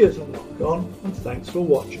 Cheers and lock on, and thanks for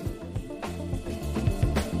watching.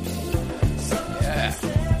 Yeah.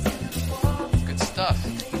 Good stuff.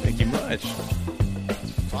 Thank you much.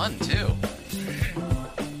 It's fun, too.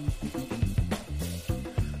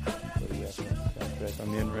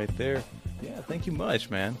 On the end right there. Yeah, thank you much,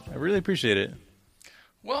 man. I really appreciate it.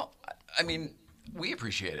 Well, I mean, we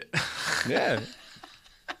appreciate it. Yeah.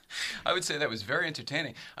 I would say that was very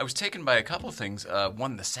entertaining. I was taken by a couple of things.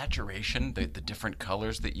 One, the saturation, the different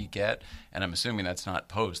colors that you get, and I'm assuming that's not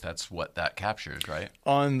post. That's what that captures, right?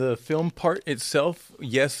 On the film part itself,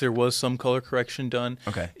 yes, there was some color correction done.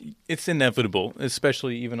 Okay. It's inevitable,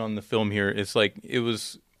 especially even on the film here. It's like it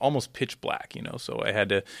was almost pitch black, so I had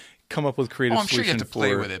to come up with creative I'm sure you have to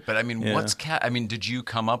play for, with it, but I mean, yeah. did you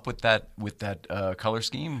come up with that color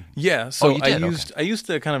scheme? Yeah, so you did? I used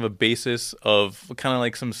the kind of a basis of kind of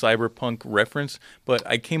like some cyberpunk reference, but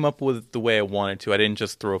I came up with it the way I wanted to. I didn't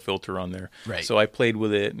just throw a filter on there. Right. So I played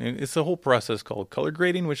with it. And it's a whole process called color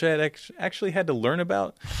grading, which I had actually had to learn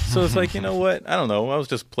about. So it's like, you know what? I don't know. I was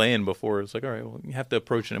just playing before. It's like, all right, well, you have to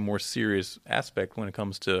approach it in a more serious aspect when it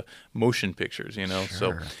comes to motion pictures, Sure.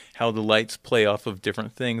 So how the lights play off of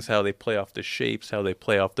different things, how they play off the shapes, how they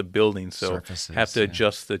play off the building. So Surfaces, have to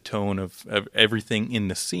adjust the tone of everything in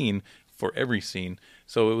the scene for every scene.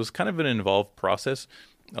 So it was kind of an involved process.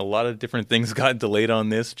 A lot of different things got delayed on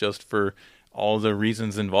this just for all the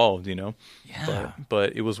reasons involved, Yeah.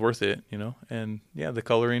 But it was worth it, And yeah, the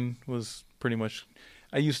coloring was pretty much,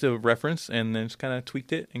 I used a reference and then just kind of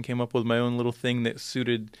tweaked it and came up with my own little thing that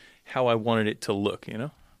suited how I wanted it to look,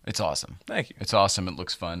 It's awesome. Thank you. It's awesome. It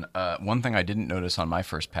looks fun. One thing I didn't notice on my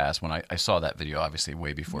first pass when I saw that video, obviously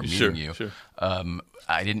way before meeting you, Sure.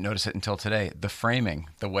 I didn't notice it until today. The framing,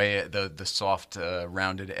 the way the soft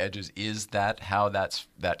rounded edges, is that how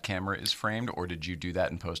that camera is framed, or did you do that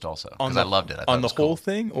in post also? Because I loved it. I thought on it the was cool. whole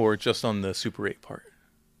thing, or just on the Super 8 part?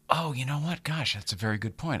 Oh, you know what? Gosh, that's a very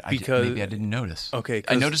good point. Because- maybe I didn't notice. Okay, I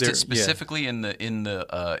 'cause noticed there- it specifically in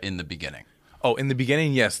the beginning. Oh, in the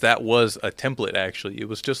beginning, yes, that was a template, actually. It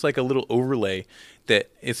was just like a little overlay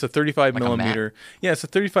that it's a 35 Like a millimeter. matte? Yeah, it's a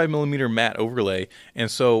 35 millimeter matte overlay.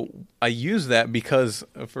 And so I used that because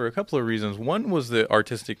for a couple of reasons. One was the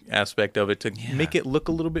artistic aspect of it to make it look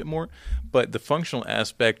a little bit more. But the functional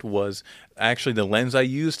aspect was actually the lens I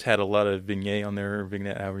used had a lot of vignette on there, or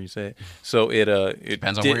vignette, however you say it. So it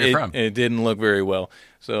Depends on where you're from. It didn't look very well.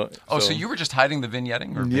 So you were just hiding the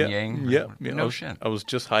vignetting or vignetting? Yeah. No shit. I was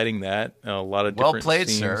just hiding that. A lot of Well different played,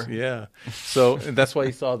 scenes. sir. Yeah. So that's why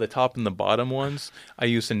you saw the top and the bottom ones. I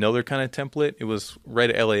used another kind of template. It was right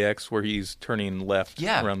at LAX where he's turning left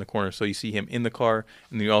around the corner. So you see him in the car,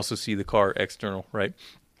 and then you also see the car external, right?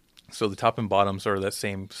 So the top and bottoms are that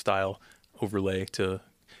same style overlay to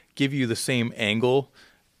give you the same angle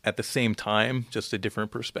at the same time, just a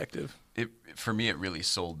different perspective. For me, it really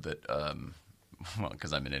sold that. Well,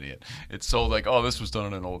 because I'm an idiot. It sold like, oh, this was done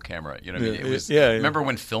on an old camera. You know what I mean? It was. Remember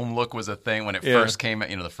when film look was a thing when it first came?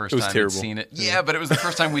 The first time we'd seen it. Yeah, but it was the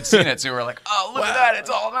first time we'd seen it, so we were like, oh, look at that!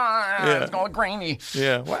 It's all grainy.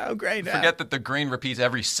 Yeah. Wow, great. Forget that the grain repeats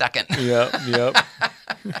every second. Yep.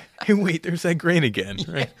 Hey, wait, there's that grain again,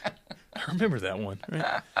 right? I remember that one.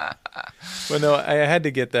 Right? But no, I had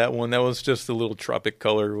to get that one. That was just a little Tropic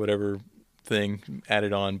Color, whatever thing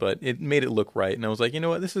added on, but it made it look right. And I was like, you know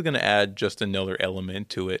what? This is going to add just another element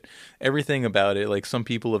to it. Everything about it, like some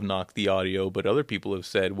people have knocked the audio, but other people have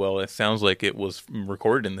said, well, it sounds like it was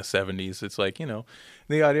recorded in the 70s. It's like,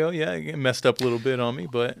 the audio, yeah, it messed up a little bit on me,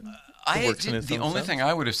 but the only thing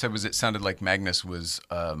I would have said was it sounded like Magnus was,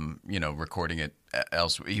 recording it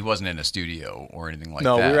else. He wasn't in a studio or anything like that.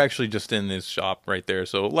 No, we were actually just in his shop right there.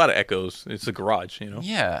 So a lot of echoes. It's a garage,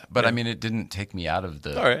 Yeah, but I mean, it didn't take me out of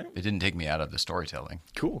the. All right. It didn't take me out of the storytelling.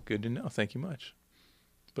 Cool. Good to know. Thank you much.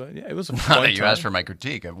 But yeah, it was a Not fun that you time. asked for my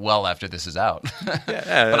critique well after this is out.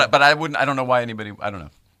 Yeah. But I wouldn't. I don't know why anybody. I don't know.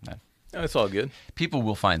 No. No, it's all good. People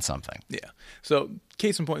will find something. Yeah. So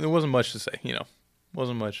case in point, there wasn't much to say.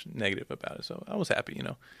 Wasn't much negative about it, so I was happy.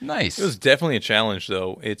 Nice. It was definitely a challenge,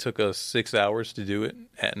 though. It took us 6 hours to do it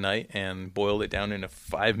at night and boiled it down into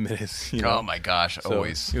 5 minutes. Oh my gosh! So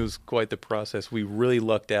always. it was quite the process. We really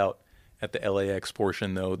lucked out at the LAX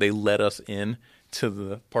portion, though. They let us in to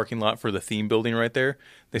the parking lot for the theme building right there.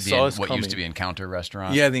 They saw us what coming. used to be Encounter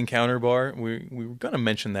Restaurant. Yeah, the Encounter Bar. We were going to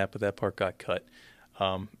mention that, but that part got cut.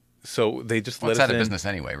 So they just let It's us out of in. business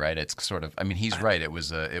anyway, right? It's sort of. I mean, he's right. It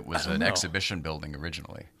was an know. exhibition building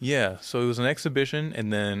originally. Yeah, so it was an exhibition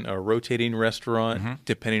and then a rotating restaurant,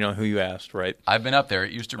 depending on who you asked, right? I've been up there.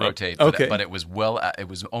 It used to rotate, okay. but it was it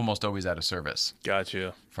was almost always out of service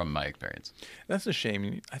Gotcha. from my experience. That's a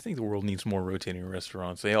shame. I think the world needs more rotating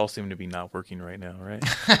restaurants. They all seem to be not working right now, right?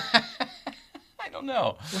 I don't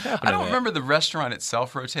know. What happened I to don't that? remember the restaurant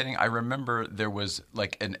itself rotating. I remember there was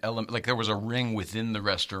like an element, like there was a ring within the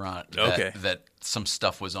restaurant that some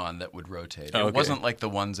stuff was on that would rotate. It Okay. wasn't like the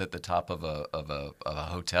ones at the top of a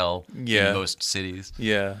hotel Yeah. in most cities.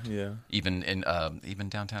 Yeah. Even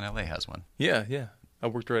downtown LA has one. Yeah. I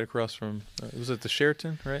worked right across from, was it the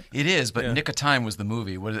Sheraton, right? It is, but Yeah. Nick of Time was the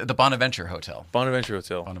movie. Was it the Bonaventure Hotel? Bonaventure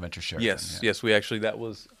Hotel. Bonaventure Sheraton. Yes, yeah. yes. We actually, that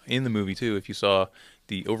was in the movie too. If you saw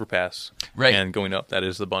the overpass Right. and going up, that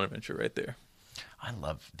is the Bonaventure right there. I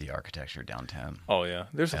love the architecture downtown. Oh, yeah.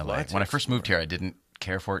 There's a LA. lot to When I first explore. moved here, I didn't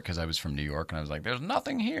care for it because I was from New York, and I was like, "There's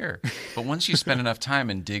nothing here." But once you spend enough time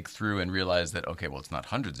and dig through and realize that, okay, well, it's not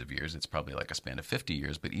hundreds of years; it's probably like a span of 50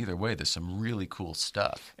 years. But either way, there's some really cool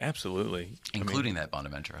stuff, Absolutely. including that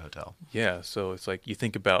Bonaventure Hotel. Yeah, so it's like you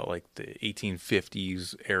think about like the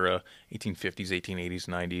 1850s era, 1850s, 1880s,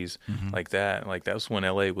 90s, like that. Like that was when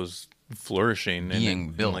LA was flourishing. Being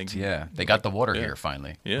built, like, yeah. They got the water yeah. here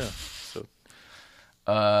finally. Yeah. So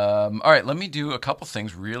All right, let me do a couple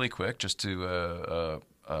things really quick just to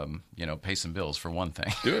pay some bills for one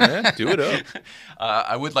thing. do it, man. Do it up.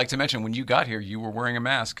 I would like to mention when you got here, you were wearing a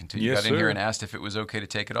mask until you Yes, got in here sir. and asked if it was okay to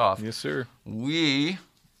take it off. Yes, sir. We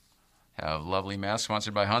have lovely masks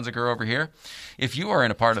sponsored by Hansaker over here. If you are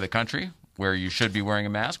in a part of the country where you should be wearing a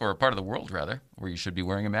mask, or a part of the world rather, where you should be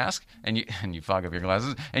wearing a mask, and you fog up your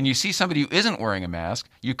glasses, and you see somebody who isn't wearing a mask,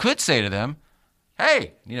 you could say to them,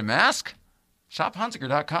 "Hey, need a mask? Shop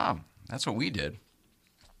Hansaker.com." That's what we did.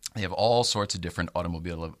 They have all sorts of different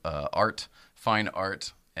automobile art, fine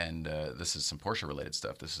art, and this is some Porsche-related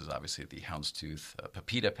stuff. This is obviously the houndstooth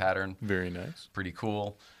Pepita pattern. Very nice. Pretty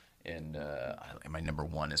cool. And my number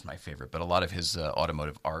one is my favorite, but a lot of his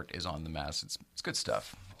automotive art is on the mask. It's good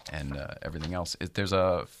stuff. And everything else. There's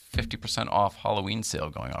a 50% off Halloween sale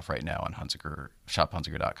going off right now on Hansaker,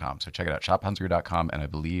 shophansaker.com. So check it out, shophansaker.com, and I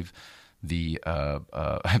believe the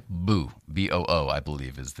BOO, B-O-O, I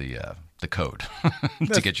believe, is the code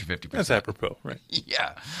to get you 50%. That's apropos, right?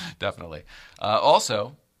 Yeah, definitely.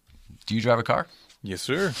 Also, do you drive a car? Yes,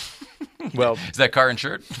 sir. Well, Is that car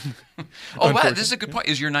insured? Oh, wow, this is a good point.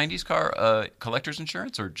 Is your 90s car collector's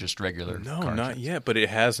insurance or just regular no, car not insurance? yet, but it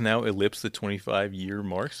has now ellipsed the 25-year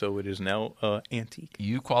mark, so it is now antique.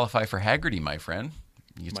 You qualify for Haggerty, my friend.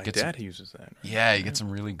 You My get dad some, uses that. Right? yeah, you get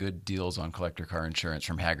some really good deals on collector car insurance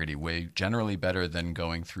from Haggerty. Way generally better than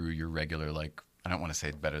going through your regular, like, I don't want to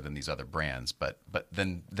say better than these other brands, but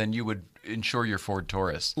then you would insure your Ford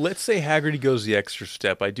Taurus. Let's say Haggerty goes the extra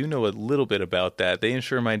step. I do know a little bit about that. They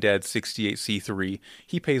insure my dad's 68 C3.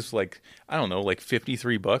 He pays like, I don't know, like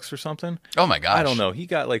 $53 or something. Oh my gosh. I don't know. He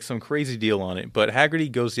got like some crazy deal on it, but Haggerty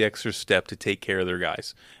goes the extra step to take care of their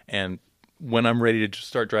guys. And when I'm ready to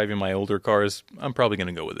start driving my older cars, I'm probably going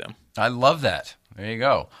to go with them. I love that. There you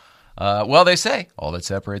go. Well, they say all that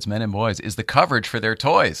separates men and boys is the coverage for their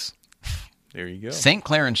toys. There you go. St.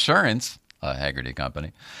 Clair Insurance, a Haggerty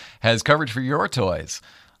company, has coverage for your toys.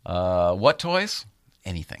 What toys?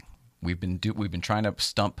 Anything. We've been trying to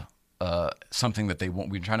stump something that they won't.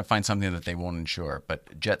 We've been trying to find something that they won't insure.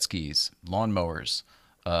 But jet skis, lawnmowers,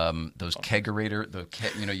 those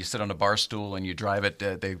kegerator, you sit on a bar stool and you drive it.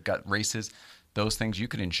 They've got races. Those things, you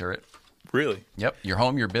could insure it. Really? Yep. Your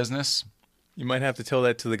home, your business. You might have to tell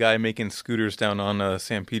that to the guy making scooters down on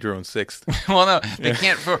San Pedro and 6th. Well, no,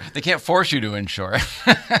 they can't force you to insure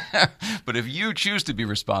it. But if you choose to be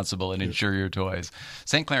responsible and insure your toys,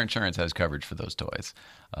 St. Clair Insurance has coverage for those toys.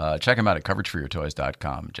 Check them out at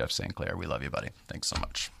coverageforyourtoys.com. Jeff St. Clair, we love you, buddy. Thanks so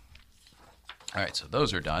much. All right, so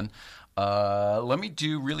those are done. Let me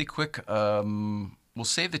do really quick. We'll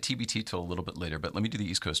save the TBT till a little bit later, but let me do the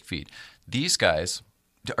East Coast feed. These guys.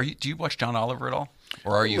 Do you watch John Oliver at all?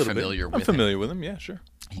 Or are you familiar with him? I'm familiar with him, yeah, sure.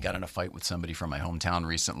 He got in a fight with somebody from my hometown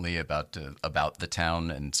recently about the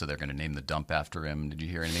town, and so they're going to name the dump after him. Did you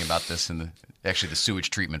hear anything about this? Actually, the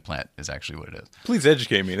sewage treatment plant is actually what it is. Please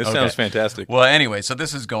educate me. This sounds fantastic. Well, anyway, so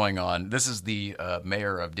this is going on. This is the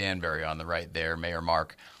mayor of Danbury on the right there, Mayor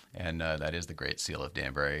Mark, and that is the Great Seal of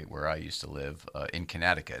Danbury, where I used to live in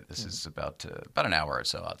Connecticut. This is about an hour or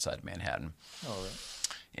so outside of Manhattan. All right.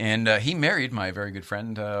 And he married my very good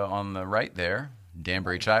friend on the right there,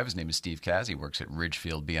 Danbury Chive. His name is Steve Kaz. He works at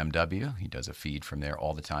Ridgefield BMW. He does a feed from there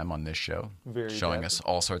all the time on this show, showing us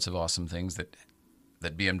all sorts of awesome things that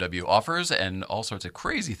BMW offers and all sorts of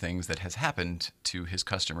crazy things that has happened to his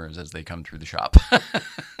customers as they come through the shop.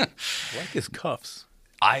 Like his cuffs.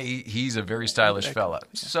 He's a very stylish fella.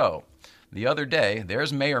 So the other day,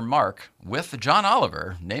 there's Mayor Mark with John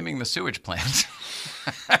Oliver naming the sewage plant.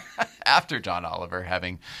 After John Oliver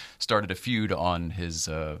having started a feud on his,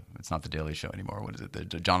 it's not the Daily Show anymore. What is it?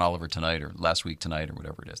 The John Oliver Tonight or Last Week Tonight or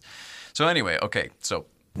whatever it is. So anyway, okay. So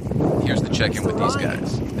here's the check-in with these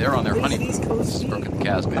guys. They're on their honeymoon. This is Brooke and the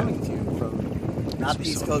Casman. Not the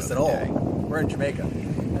East Coast at all. We're in Jamaica.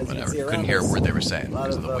 Whatever. Couldn't hear a word they were saying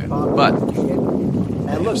because of the wind. But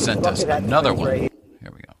they have sent us another one. Here we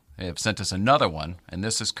go. They have sent us another one, and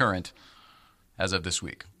this is current as of this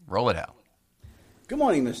week. Roll it out. Good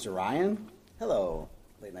morning, Mr. Ryan. Hello,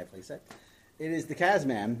 late night playset. It is the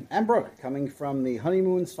Casman and Brooke coming from the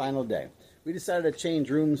honeymoon's final day. We decided to change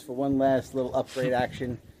rooms for one last little upgrade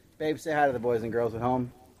action. Babe, say hi to the boys and girls at home.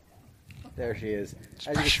 There she is. As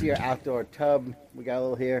you can see, our outdoor tub. We got a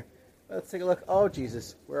little here. Let's take a look. Oh,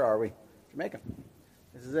 Jesus. Where are we? Jamaica.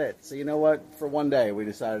 This is it. So you know what? For one day, we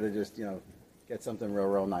decided to just, get something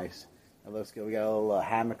real nice. It looks good. We got a little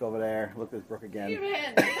hammock over there. Look at Brooke again.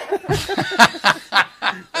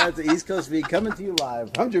 That's the East Coast feed coming to you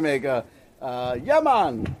live from Jamaica. Yeah,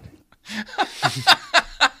 man.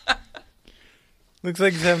 Looks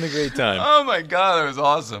like he's having a great time. Oh, my God. That was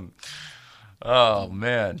awesome. Oh,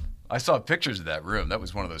 man. I saw pictures of that room. That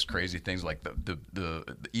was one of those crazy things. Like the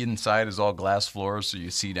inside is all glass floors, so you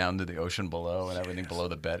see down to the ocean below and everything below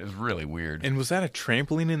the bed. It was really weird. And was that a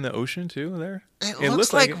trampoline in the ocean too? There, it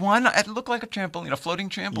looks like one. It looked like a trampoline, a floating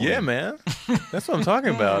trampoline. Yeah, man, that's what I'm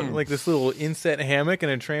talking about. Like this little inset hammock and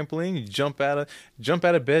a trampoline. You jump out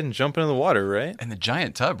of bed and jump into the water, right? And the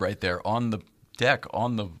giant tub right there on the deck.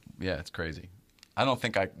 Yeah, it's crazy. I don't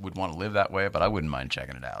think I would want to live that way, but I wouldn't mind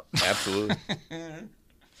checking it out. Absolutely.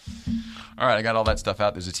 All right, I got all that stuff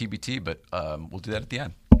out. There's a TBT, but we'll do that at the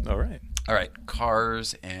end. All right.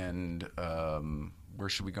 Cars and where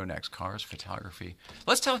should we go next? Cars, photography.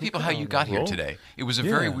 Let's tell people how you got here today. It was a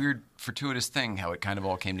very weird, fortuitous thing how it kind of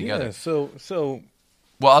all came together. Yeah, so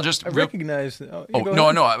well, I'll just... I recognize...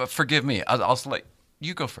 No, forgive me. I'll let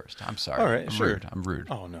you go first. I'm sorry. All right, sure. I'm rude.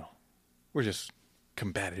 Oh, no. We're just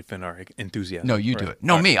combative in our enthusiasm. No, you do it.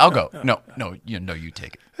 No, me. I'll go. No, you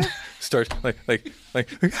take it. Start like.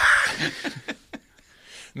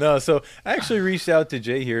 No, so I actually reached out to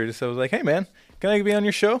Jay here. So I was like, "Hey, man, can I be on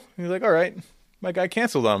your show?" He was like, "All right." My guy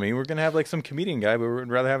canceled on me. We're gonna have like some comedian guy, but we'd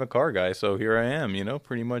rather have a car guy. So here I am.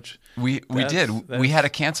 Pretty much. We did. We had a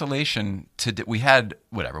cancellation we had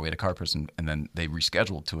a car person, and then they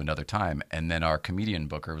rescheduled to another time. And then our comedian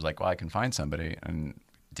booker was like, "Well, I can find somebody," and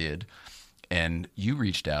did. And you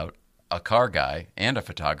reached out, a car guy and a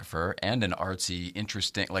photographer and an artsy,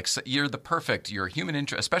 interesting, you're a human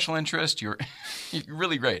interest, a special interest. You're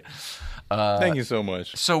really great. Thank you so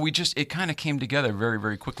much. So it kind of came together very,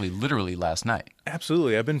 very quickly, literally last night.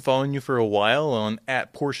 Absolutely. I've been following you for a while on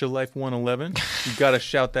 @PorscheLife111. You got to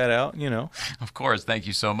shout that out, Of course. Thank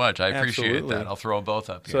you so much. I appreciate that. I'll throw them both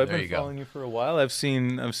up here. So I've been following you for a while. I've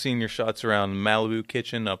seen your shots around Malibu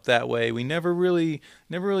Kitchen up that way. We never really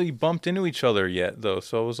bumped into each other yet, though.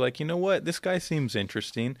 So I was like, you know what? This guy seems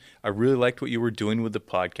interesting. I really liked what you were doing with the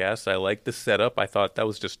podcast. I liked the setup. I thought that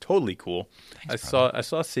was just totally cool. Thanks, I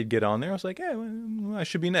saw Sid get on there. I was like, hey, well, I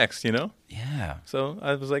should be next, Yeah. So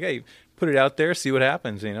I was like, hey, put it out there, see what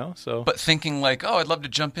happens, So, but thinking like, oh, I'd love to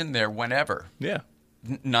jump in there whenever. Yeah.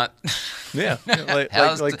 Not. Yeah,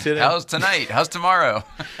 like today. How's tonight? How's tomorrow?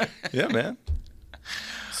 Yeah, man.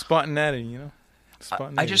 Spontaneity, you know.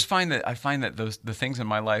 I just find that the things in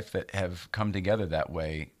my life that have come together that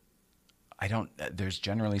way, there's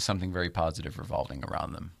generally something very positive revolving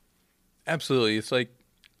around them. Absolutely. It's like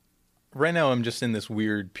right now I'm just in this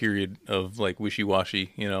weird period of like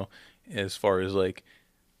wishy-washy, you know, as far as like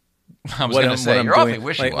I was going to say, you're awfully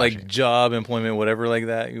wishy-washy. Like job, employment, whatever like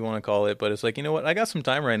that you want to call it. But it's like, you know what? I got some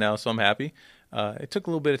time right now, so I'm happy. It took a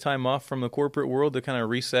little bit of time off from the corporate world to kind of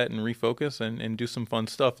reset and refocus and do some fun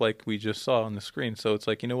stuff like we just saw on the screen. So it's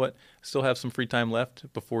like, you know what? I still have some free time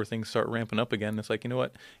left before things start ramping up again. It's like, you know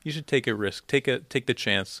what? You should take a risk, take the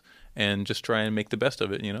chance, and just try and make the best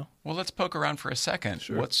of it, you know? Well, let's poke around for a second.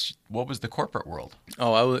 Sure. What was the corporate world?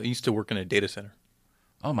 Oh, I used to work in a data center.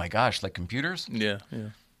 Oh my gosh, like computers? Yeah.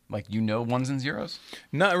 Like ones and zeros?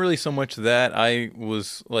 Not really so much that. I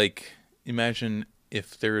was like, imagine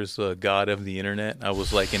if there is a god of the internet. I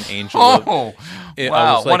was like an angel. Wow,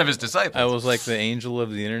 like, one of his disciples. I was like the angel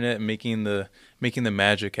of the internet, making the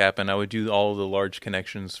magic happen. I would do all the large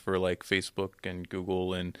connections for like Facebook and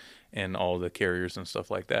Google and all the carriers and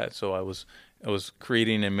stuff like that. So I was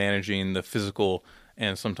creating and managing the physical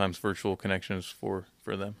and sometimes virtual connections for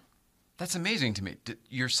them. That's amazing to me.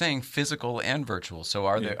 You're saying physical and virtual. So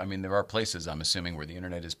are there? I mean, there are places I'm assuming where the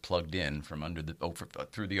internet is plugged in from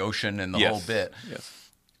through the ocean and the whole bit.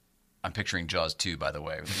 Yes. I'm picturing Jaws 2, by the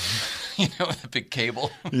way. The big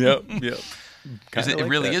cable. Yep. It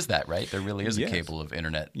really is that, right? There really is a cable of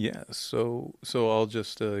internet. Yeah. So I'll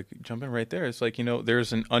just jump in right there. It's like, you know,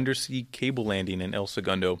 there's an undersea cable landing in El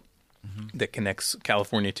Segundo that connects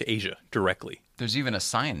California to Asia directly. There's even a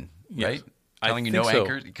sign, right? Yes. Telling you no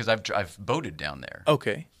anchors, because I've boated down there.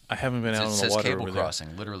 Okay. I haven't been out on the water. It says cable over there.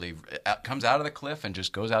 crossing. Literally, it comes out of the cliff and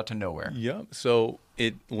just goes out to nowhere. Yep. So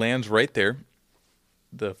it lands right there.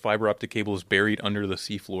 The fiber optic cable is buried under the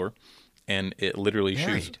seafloor, and it literally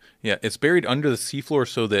shoots. Yeah, it's buried under the seafloor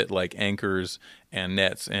so that like anchors and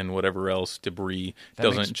nets and whatever else debris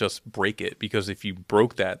doesn't just break it. Because if you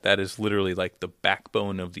broke that is literally like the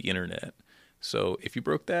backbone of the internet. So if you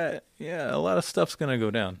broke that, a lot of stuff's gonna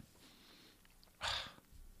go down.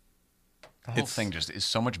 The whole thing just is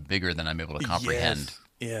so much bigger than I'm able to comprehend.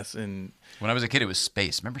 Yes, and when I was a kid, it was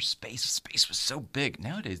space. Remember space? Space was so big.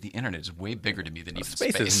 Nowadays, the internet is way bigger to me than even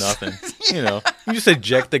space. Space is nothing. You know, you just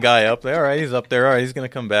eject the guy up there. All right, he's up there. All right, he's gonna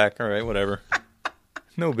come back. All right, whatever.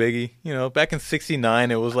 No biggie. You know, back in '69,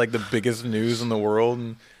 it was like the biggest news in the world,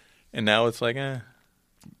 and now it's like, going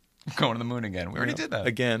to the moon again. We already did that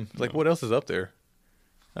again. Like, what else is up there?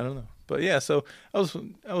 I don't know. But yeah, so I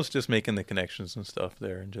was just making the connections and stuff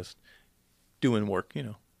there, and just doing work, you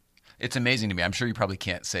know. It's amazing to me. I'm sure you probably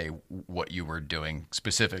can't say what you were doing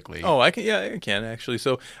specifically. Oh, I can. Yeah, I can actually.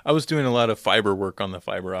 So I was doing a lot of fiber work on the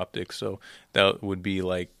fiber optics. So that would be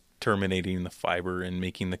like terminating the fiber and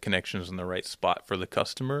making the connections in the right spot for the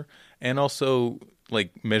customer, and also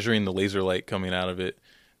like measuring the laser light coming out of it.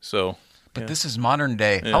 So. But this is modern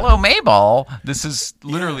day. Yeah. Hello, Mayball. This is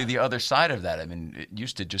literally the other side of that. I mean, it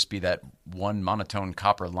used to just be that one monotone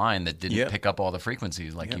copper line that didn't pick up all the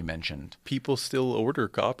frequencies like you mentioned. People still order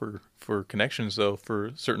copper for connections, though,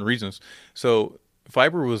 for certain reasons. So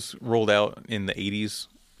fiber was rolled out in the 80s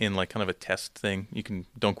in like kind of a test thing.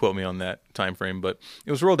 Don't quote me on that time frame, but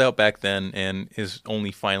it was rolled out back then and is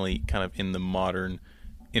only finally kind of in the modern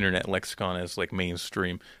internet lexicon as like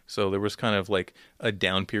mainstream. So there was kind of like a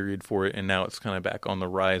down period for it, and now it's kind of back on the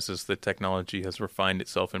rise as the technology has refined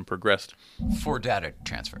itself and progressed. For data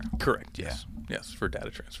transfer. Correct. Yes. Yeah. Yes, for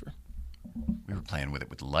data transfer. We were playing with it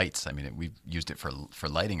with lights. I mean, we've used it for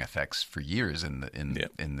lighting effects for years in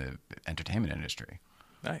the entertainment industry.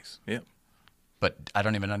 Nice. Yeah. But I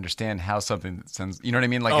don't even understand how something sends. You know what I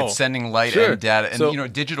mean? Like it's sending light and data, and so,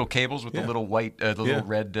 digital cables with the little white, little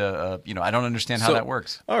red. I don't understand how that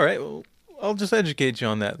works. All right, well, I'll just educate you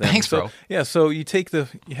on that then. Thanks, bro. Yeah, so you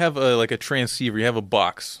have like a transceiver. You have a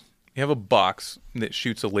box. You have a box that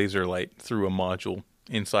shoots a laser light through a module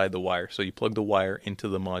inside the wire. So you plug the wire into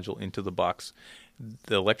the module into the box.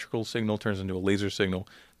 The electrical signal turns into a laser signal.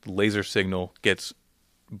 The laser signal gets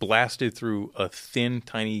blasted through a thin,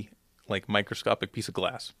 tiny, like microscopic piece of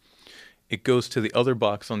glass. It goes to the other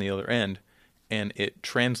box on the other end, and it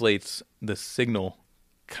translates the signal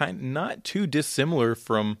not too dissimilar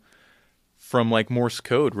from like Morse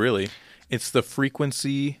code, really. It's the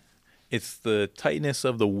frequency, it's the tightness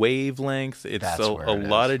of the wavelength, it's a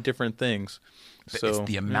lot of different things. So it's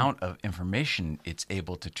the amount of information it's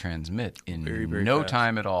able to transmit in very, very no fast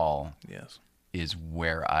time at all. Yes. Is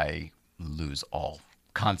where I lose all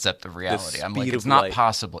concept of reality. I'm like, speed it's of not light.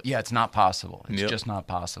 possible. Yeah, it's not possible. It's Yep. just not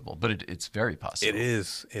possible. But it's very possible. It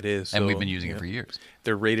is. And So, we've been using yeah. it for years.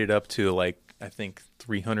 They're rated up to like I think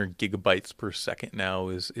 300 gigabytes per second now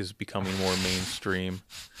is becoming more mainstream.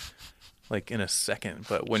 Like in a second,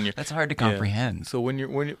 but when you're That's hard to yeah. comprehend. So when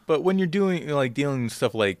you're doing like dealing with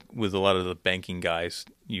stuff like with a lot of the banking guys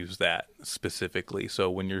use that specifically. So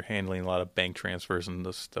when you're handling a lot of bank transfers and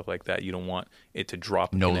the stuff like that, you don't want it to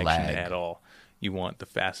drop a No connection lag. at all. You want the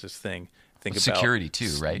fastest thing. Think about Security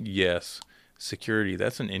too, right? Yes. Security,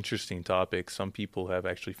 that's an interesting topic. Some people have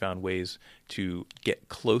actually found ways to get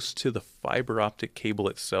close to the fiber optic cable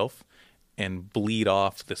itself and bleed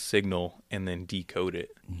off the signal and then decode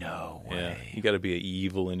it. No Yeah, way. you got to be an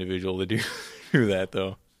evil individual to do that,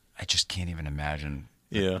 though. I just can't even imagine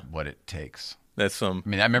Yeah. what it takes. That's some I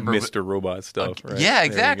mean, I remember Mr. Robot stuff, right? Yeah, There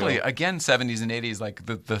you exactly. go. Again, 70s and 80s, like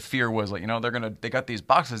the fear was like, they got these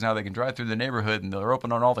boxes now, they can drive through the neighborhood and they're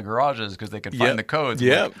open on all the garages because they can Yep. find the codes.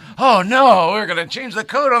 Yep. Like, oh no, we're going to change the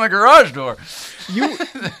code on the garage door.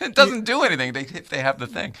 It doesn't do anything if they have the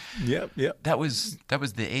thing. Yep. That was the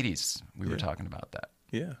 80s. We were talking about that.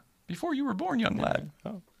 Yeah. Before you were born, young lad.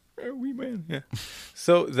 Oh, wee man. Yeah.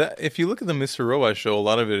 So that if you look at the Mr. Robot show, a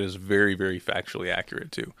lot of it is very, very factually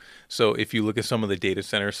accurate too. So if you look at some of the data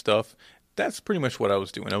center stuff, that's pretty much what I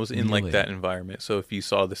was doing. I was in Really? like that environment. So if you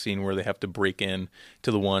saw the scene where they have to break in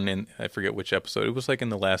to the one, and I forget which episode, it was like in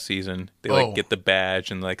the last season. They like Oh. get the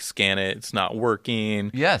badge and like scan it. It's not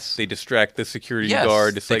working. Yes. They distract the security Yes.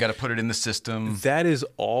 guard. It's They like got to put it in the system. that is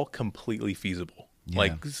all completely feasible. Yeah.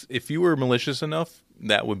 Like if you were malicious enough,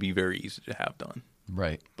 that would be very easy to have done.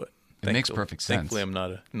 Right. But It makes thankfully- perfect sense. Thankfully, I'm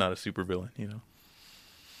not a supervillain. You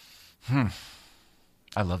know.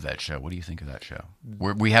 I love that show. What do you think of that show?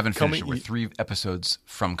 We haven't finished it. We're you- 3 episodes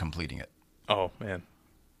from completing it. Oh man,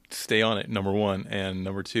 stay on it. Number one, and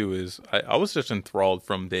number two is I was just enthralled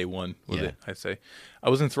from day one with Yeah. it. I'd say I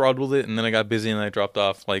was enthralled with it, and then I got busy and I dropped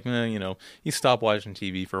off. Like you stop watching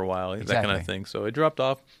TV for a while, that kind Exactly. of thing. So I dropped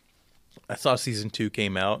off. I saw season 2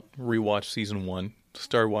 came out. Rewatched season 1.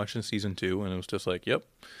 Started watching season 2, and it was just like, yep,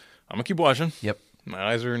 I'm gonna keep watching. Yep. My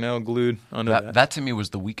eyes are now glued onto That, that. that to me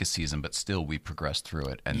was the weakest season, but still we progressed through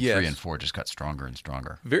it, and Yes. 3 and 4 just got stronger and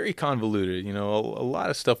stronger. Very convoluted. A lot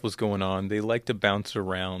of stuff was going on. They like to bounce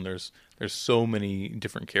around. There's so many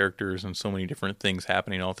different characters and so many different things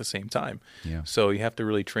happening all at the same time. Yeah. So you have to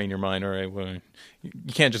really train your mind. All right, well, you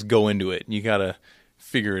can't just go into it. You got to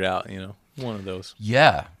figure it out. One of those.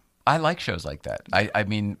 Yeah, I like shows like that. I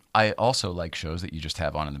mean, I also like shows that you just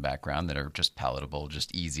have on in the background that are just palatable,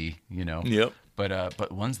 just easy. Yep.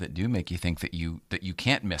 But ones that do make you think that you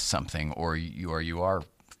can't miss something, or you are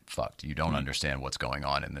fucked. You don't understand what's going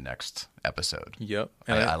on in the next episode. Yep.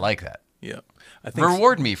 I like that. Yep. I think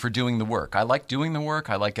Reward me for doing the work. I like doing the work.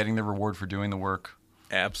 I like getting the reward for doing the work.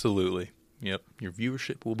 absolutely. Yep. Your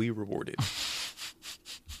viewership will be rewarded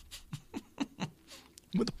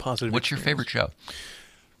with a positive. What's your favorite show?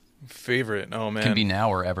 favorite? Oh man. Can be now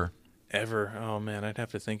or ever. Ever. Oh man, I'd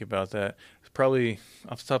have to think about that. It's probably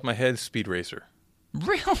off the top of my head, Speed Racer.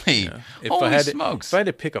 Really? If Holy I had smokes! if I had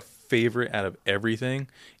to pick a favorite out of everything,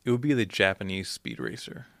 it would be the Japanese Speed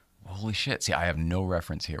Racer. Holy shit! See, I have no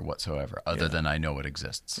reference here whatsoever, other than I know it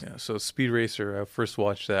exists. Yeah. So Speed Racer, I first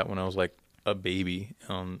watched that when I was like a baby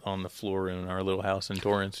on the floor in our little house in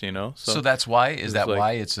Torrance. So that's why. Is that like-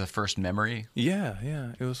 why it's the first memory? Yeah.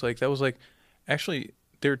 It was like actually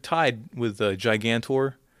they're tied with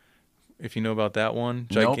Gigantor. If you know about that one,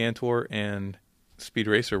 Nope. Gigantor and Speed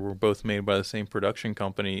Racer were both made by the same production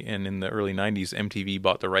company, and in the early 90s, MTV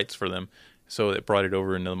bought the rights for them, so it brought it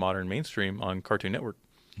over into the modern mainstream on Cartoon Network.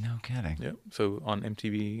 No kidding. Yep. So on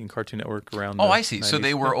MTV and Cartoon Network around. Oh, the I see. So 90s.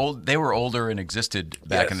 they were old. They were older and existed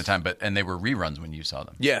back in Yes. the time, and they were reruns when you saw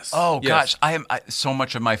them. Yes. Oh Yes. gosh, so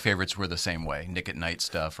much of my favorites were the same way. Nick at Night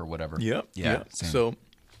stuff or whatever. Yep. Yeah. Yep. Same. So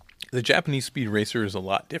the Japanese Speed Racer is a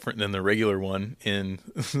lot different than the regular one in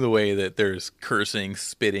the way that there's cursing,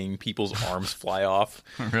 spitting, people's arms fly off.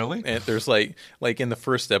 Really? And there's like in the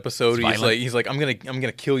first episode, It's violent. he's like, I'm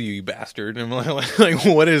gonna kill you, you bastard. And I'm like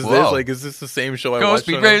what is this? Whoa. Like, is this the same show I Go watched?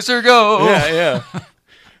 Speed on- Racer, go! Yeah.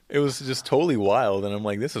 It was just totally wild, and I'm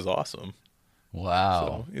like, this is awesome.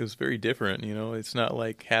 Wow. So it was very different. It's not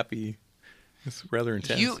like happy. It's rather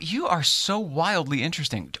intense. You are so wildly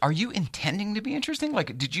interesting. Are you intending to be interesting?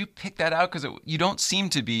 Like, did you pick that out? Because you don't seem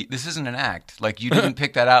to be. This isn't an act. Like, you didn't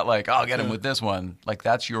pick that out. Like, oh, I'll get him with this one. Like,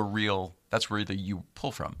 that's your real. That's where you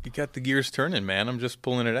pull from. You got the gears turning, man. I'm just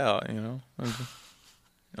pulling it out.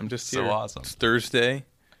 I'm just So here. awesome. It's Thursday.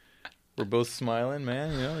 We're both smiling,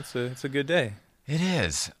 man. It's a good day. It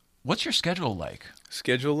is. What's your schedule like?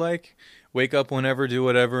 Schedule like, wake up whenever, do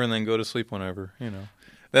whatever, and then go to sleep whenever.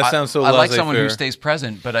 That sounds so I like laissez-faire. someone who stays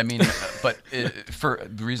present, but I mean, for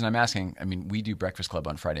the reason I'm asking, I mean, we do Breakfast Club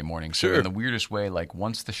on Friday morning. So Sure. in the weirdest way, like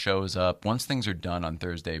once the show's up, once things are done on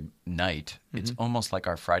Thursday night, it's almost like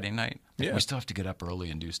our Friday night. Like, Yeah. we still have to get up early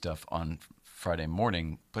and do stuff on Friday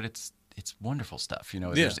morning, but it's wonderful stuff.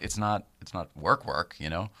 Yeah. It's not work.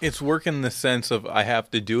 It's work in the sense of I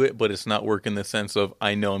have to do it, but it's not work in the sense of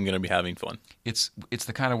I know I'm going to be having fun. It's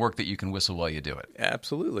the kind of work that you can whistle while you do it.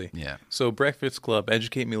 Absolutely. Yeah. So Breakfast Club,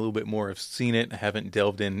 educate me a little bit more. I've seen it. I haven't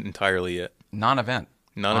delved in entirely yet. Non-event.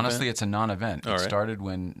 Non-event? Honestly, it's a non-event. All It right. started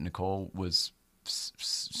when Nicole was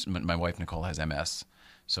my wife. Nicole has MS,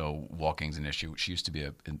 so walking's an issue. She used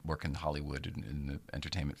to work in Hollywood in the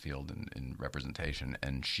entertainment field and in representation,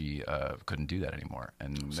 and she couldn't do that anymore.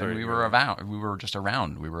 And Sorry then to we hear were that. around. We were just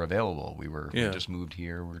around. We were available. We Yeah. just moved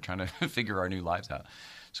here. We were trying to figure our new lives out.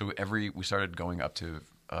 So we started going up to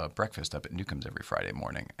breakfast up at Newcomb's every Friday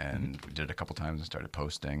morning, and we did it a couple times and started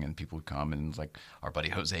posting, and people would come, and like our buddy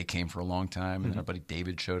Jose came for a long time, and then our buddy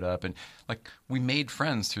David showed up, and like we made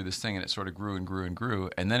friends through this thing, and it sort of grew and grew and grew,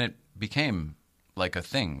 and then it became like a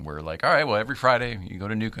thing where like, all right, well, every Friday you go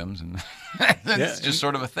to Newcomb's, and it's just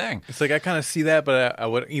sort of a thing. It's like I kind of see that, but I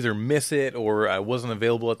would either miss it or I wasn't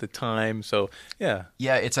available at the time. So, yeah.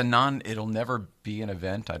 Yeah, it'll never be an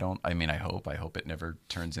event. I hope it never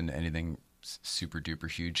turns into anything super duper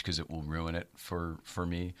huge because it will ruin it for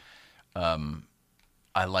me.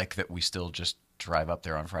 I like that we still just drive up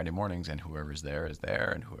there on Friday mornings, and whoever's there is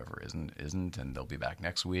there, and whoever isn't, and they'll be back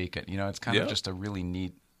next week. And it's kind of just a really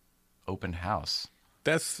neat open house.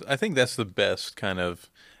 I think that's the best kind of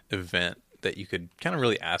event that you could kind of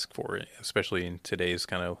really ask for, especially in today's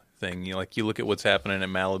kind of thing. You look at what's happening at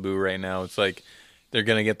Malibu right now. It's like they're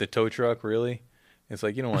going to get the tow truck, really? It's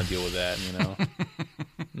like you don't want to deal with that,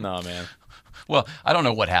 Nah, man. Well, I don't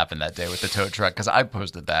know what happened that day with the tow truck because I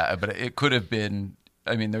posted that, but it could have been.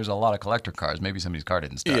 I mean, there's a lot of collector cars. Maybe somebody's car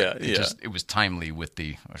didn't start. Yeah, It was timely with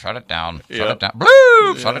the shut it down, shut Yeah. it down,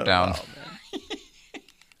 Woo! Shut it down.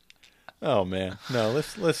 Oh man, no.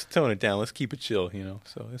 Let's tone it down. Let's keep it chill,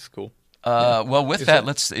 So it's cool. Well, with that,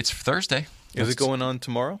 it's Thursday. Is it going on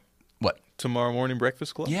tomorrow? What? Tomorrow morning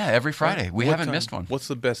breakfast club? Yeah, every Friday. We What haven't time? missed one. What's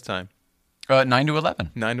the best time? 9 to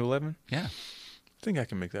 11. 9 to 11? Yeah, I think I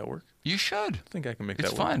can make that work. you should. I think I can make It's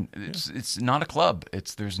that work. fun. It's not a club.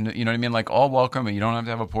 There's no, you know what I mean? Like all welcome, and you don't have to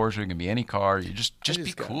have a Porsche. It can be any car. You just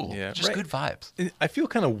be cool. yeah, Just right. good vibes. I feel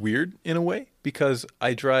kind of weird in a way because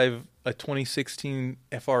I drive a 2016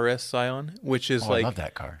 FRS Scion, which is I love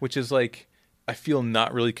that car. Which is like I feel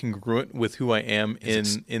not really congruent with who I am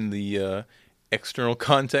in the external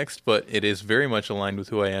context, but it is very much aligned with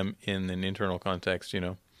who I am in an internal context.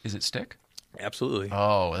 Is it stick? Absolutely.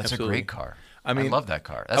 Oh, that's Absolutely. a great car. I mean, love that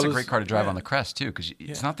car. That's a great car to drive yeah. on the Crest too, because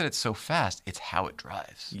it's not that it's so fast; it's how it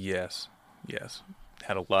drives. Yes.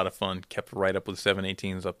 Had a lot of fun. Kept right up with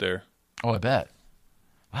 718s up there. Oh, I bet.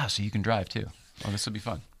 Wow, so you can drive too. Oh, this will be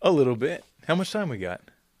fun. A little bit. How much time we got?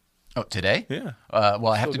 Oh, today? Yeah. Well,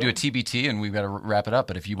 I have to Still do a TBT, and we've got to wrap it up.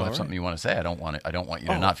 But if you have right. something you want to say, I don't want you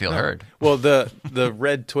to not feel No. heard. Well, the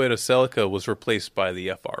red Toyota Celica was replaced by the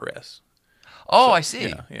FRS. Oh, I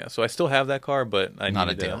see. Yeah. So I still have that car, but I Not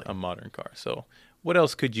a needed daily. a modern car. So what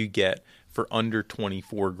else could you get for under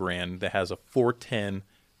 $24,000 that has a 410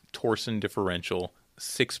 Torsen differential,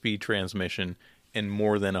 6-speed transmission, and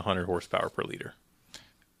more than 100 horsepower per liter?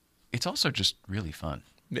 It's also just really fun.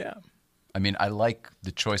 Yeah. I mean, I like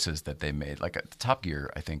the choices that they made. Like at Top Gear,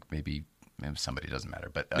 I think maybe somebody doesn't matter,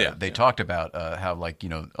 but they talked about how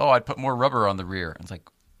I'd put more rubber on the rear. And it's like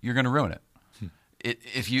you're going to ruin it.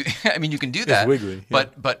 If you, I mean, you can do that, wiggly, yeah.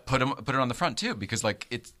 but put it on the front too, because like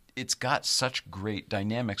it's got such great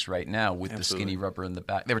dynamics right now with the skinny rubber in the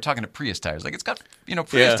back. They were talking to Prius tires, like it's got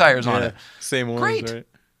Prius tires on it. Same ones, right?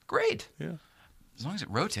 Great. Yeah. As long as it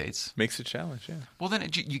rotates. Makes a challenge, yeah. Well, then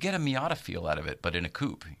you get a Miata feel out of it, but in a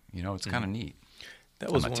coupe. It's kind of neat.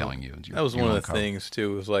 That was I'm not telling you. That was your one of own the car. things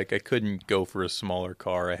too. It was like I couldn't go for a smaller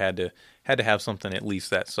car. I had to have something at least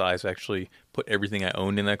that size. I actually put everything I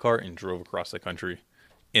owned in that car and drove across the country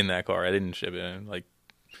in that car. I didn't ship it. Like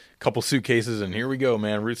a couple suitcases and here we go,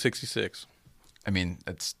 man. Route 66. I mean,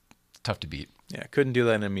 it's tough to beat. Yeah, couldn't do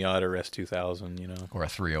that in a Miata S2000. Or a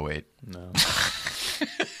 308. No.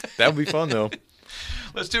 That would be fun though.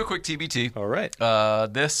 Let's do a quick TBT. All right.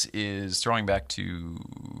 This is throwing back to,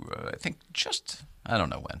 I think, I don't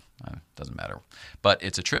know when. Doesn't matter. But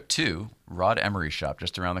it's a trip to Rod Emery's shop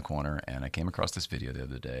just around the corner, and I came across this video the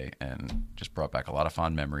other day and just brought back a lot of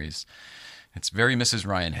fond memories. It's very Mrs.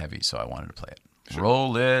 Ryan heavy, so I wanted to play it. Sure.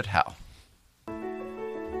 Roll it, Hal.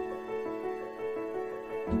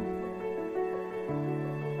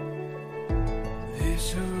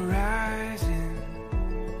 this horizon,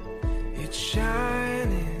 it's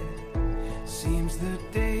shining. Seems the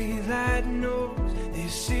daylight knows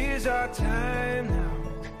this is our time now.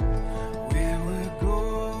 Where we're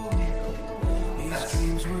going, these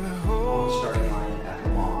dreams we're holding. Starting line at the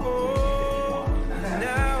mall.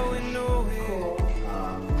 Now we know it.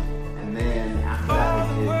 And then after All that,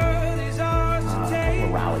 the we did world is ours to a take. couple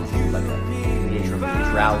of rallies, like a miniature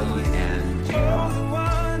rally and Oh, the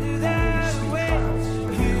wonder that awaits.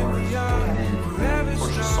 Here we are, forever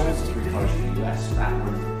Porsche strong. sold 3 cars in the U.S. That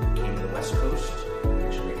one came to the West Coast.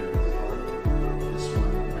 Actually, making it this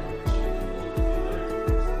one went to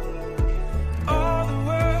All the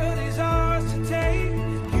world is ours to take.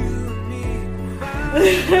 You and me.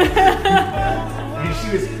 She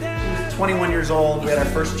was 21 years old. We had our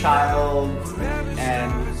first child,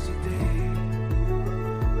 and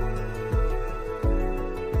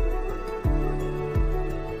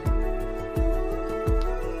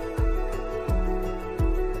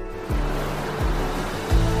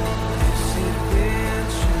This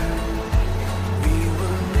adventure we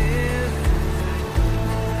will live.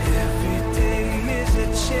 Every day is a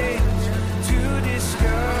change to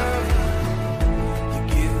discover. You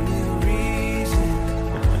give me reason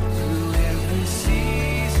through every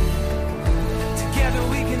season. Together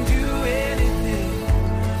we can do anything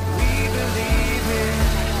we believe in.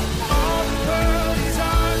 All the world is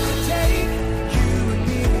ours to take. You and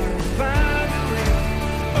me will find a way.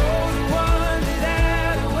 Oh, the wonder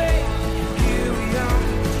that awaits. Here we are,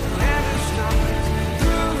 forever stars.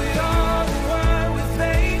 Through it all, the world we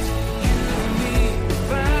face. You and me will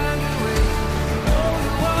find a way. Oh,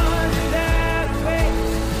 the wonder that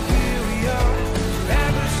awaits. Here we are,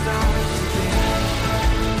 forever stars together.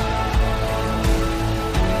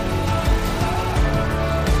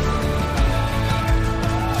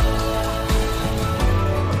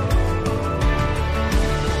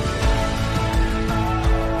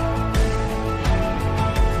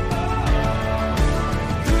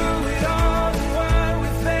 Through it all, the world we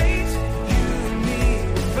face. You and me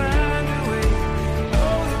will find a way.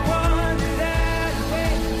 Oh, the wonder that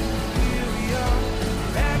awaits. Here we are,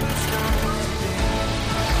 forever stars together.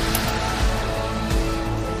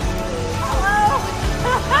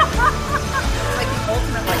 Like the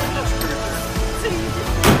ultimate like beach cruiser. So you just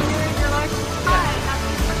sit here and you're like, hi,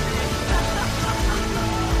 happy birthday.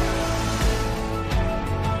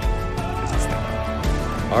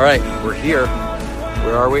 All right, we're here.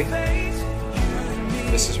 Where are we?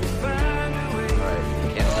 This is. All right, you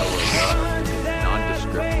can't tell where we are.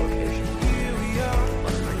 Nondescript location.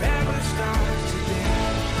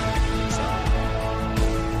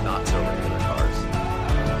 Not so regular cars.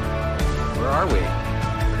 Where are we?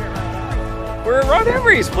 We're at Ron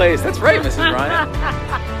Emery's place. That's right, Mrs. Ryan.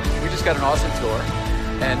 We just got an awesome tour,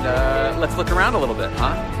 and let's look around a little bit,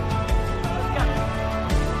 huh?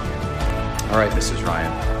 All right, Mrs.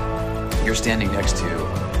 Ryan, you're standing next to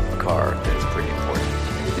a car that's pretty important.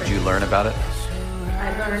 Did you learn about it?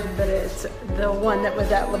 I learned that it's the one that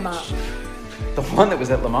was at Le Mans. The one that was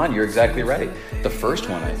at Le Mans, you're exactly right. The first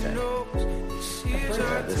one, I think. This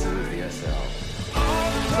is the SL. Oh,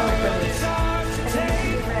 hi.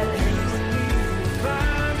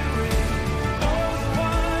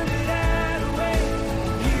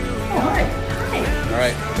 Hi. All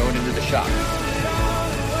right, going into the shop.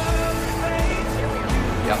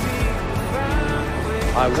 Yep.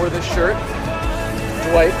 I wore this shirt,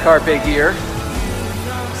 Dwight Carpe gear.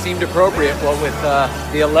 Seemed appropriate, what with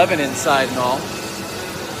the 11 inside and all.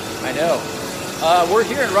 I know. We're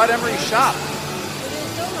here at Rod Emery's shop.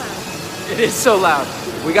 It is so loud.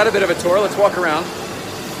 We got a bit of a tour. Let's walk around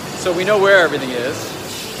so we know where everything is.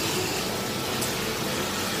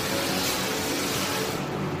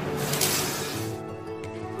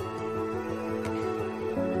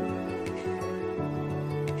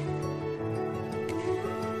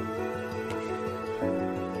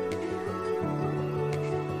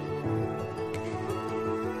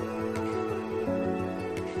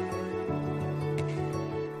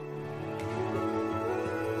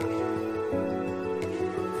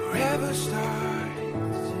 Forever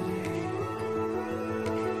starts today.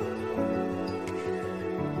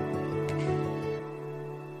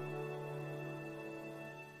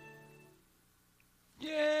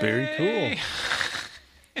 Yay! Very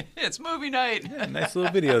cool. It's movie night. Yeah, nice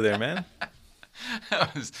little video there, man.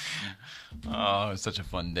 That was, it was such a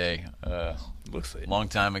fun day. Looks like Long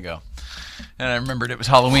time ago. And I remembered it was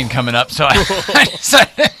Halloween coming up, so I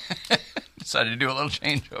decided to do a little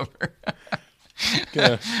changeover.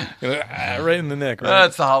 right in the neck. Right?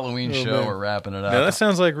 That's the Halloween Oh, show. man. We're wrapping it up. Now that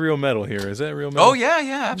sounds like real metal here. Is that real metal? Oh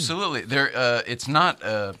yeah, absolutely. There, it's not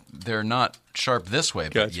they're not sharp this way,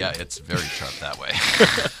 but Gotcha. yeah, it's very sharp that way.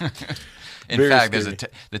 In Very fact,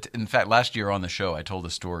 scary. in fact, last year on the show, I told a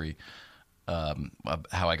story of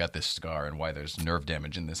how I got this scar and why there's nerve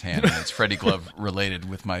damage in this hand, and it's Freddie Glove related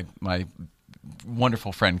with my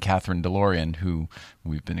wonderful friend Catherine DeLorean, who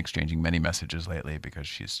we've been exchanging many messages lately because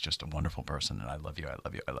she's just a wonderful person, and I love you, I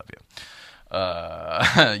love you, I love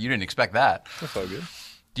you. You didn't expect that. That's all good.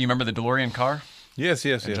 Do you remember the DeLorean car? Yes.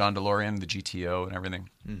 John DeLorean, the GTO and everything?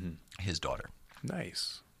 Mm-hmm. His daughter.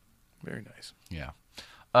 Nice. Very nice. Yeah.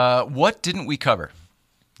 What didn't we cover?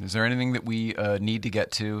 Is there anything that we need to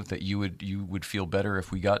get to that you would feel better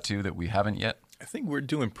if we got to that we haven't yet? I think we're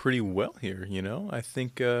doing pretty well here. I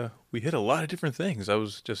think we hit a lot of different things. I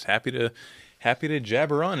was just happy to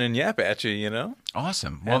jabber on and yap at you.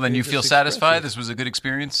 Awesome. Well, Happy then to you just feel express satisfied. it. This was a good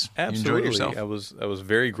experience. Absolutely. You enjoyed yourself. I was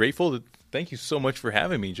very grateful. Thank you so much for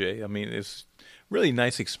having me, Jay. I mean, it's really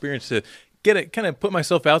nice experience to kind of put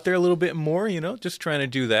myself out there a little bit more. Just trying to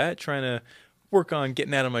do that, trying to work on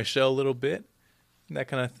getting out of my shell a little bit, that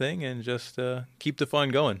kind of thing, and just keep the fun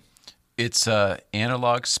going. It's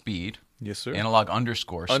analog speed. Yes, sir. Analog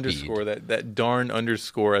 _speed. Underscore, that darn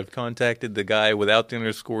underscore. I've contacted the guy without the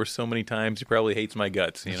underscore so many times, he probably hates my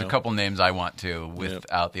guts. There's a couple names I want to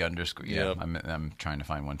without the underscore. Yeah, Yep. I'm trying to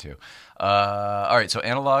find one too. All right, so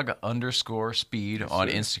analog _speed on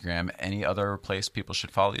sir. Instagram. Any other place people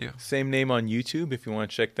should follow you? Same name on YouTube if you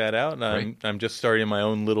want to check that out. Great. I'm just starting my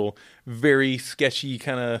own little very sketchy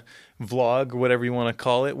kind of vlog, whatever you want to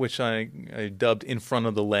call it, which I dubbed In Front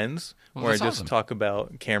of the Lens, Well, where I that's just awesome. talk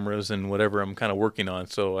about cameras and whatever I'm kind of working on.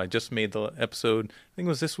 So I just made the episode, I think it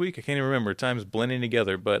was this week. I can't even remember. Time's blending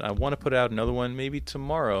together, but I want to put out another one maybe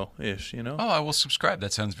tomorrow-ish, Oh, I will subscribe.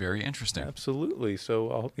 That sounds very interesting. Absolutely. So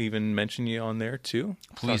I'll even mention you on there too.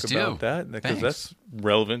 Please Talk do. about that because Thanks. that's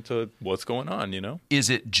relevant to what's going on. Is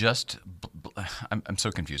it just? I'm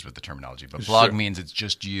so confused with the terminology, but blog Sure. means it's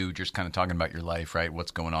just you, just kind of talking about your life, right?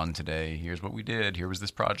 What's going on today? Here's what we did. Here was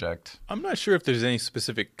this project. I'm not sure if there's any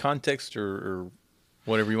specific context or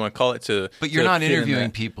whatever you want to call it to. But you're to not fit in interviewing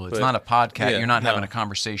that. people. It's But, not a podcast. yeah, You're not no. having a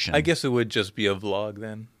conversation. I guess it would just be a vlog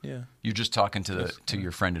then. Yeah. You're just talking to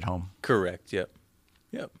your friend at home. Correct. Yep.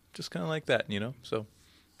 Just kind of like that, So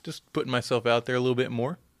just putting myself out there a little bit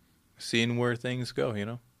more, seeing where things go,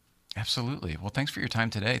 Absolutely. Well, thanks for your time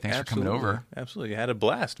today. Thanks for coming over. Absolutely. You had a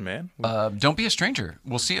blast, man. Don't be a stranger.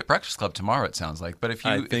 We'll see you at Breakfast Club tomorrow, it sounds like. But if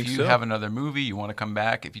I you think if you so. have another movie, you want to come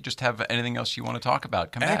back, if you just have anything else you want to talk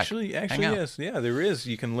about, come Actually, back. Hang out. yes. Yeah, there is.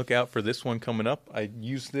 You can look out for this one coming up. I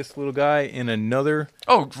used this little guy in another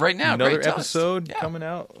Oh, right now. another Great. Tell us. episode Yeah. coming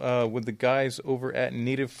out with the guys over at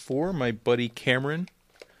Native 4. My buddy Cameron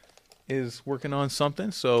is working on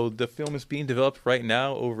something. So the film is being developed right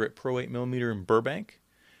now over at Pro 8mm in Burbank.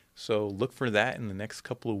 So look for that in the next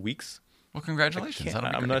couple of weeks. Well, congratulations. That'll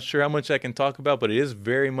be I'm great. not sure how much I can talk about, but it is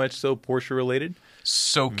very much so Porsche related.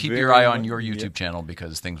 So keep Very your eye on much- your YouTube yep. channel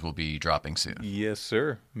because things will be dropping soon. Yes,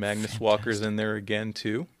 sir. Magnus Walker's in there again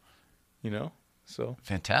too. So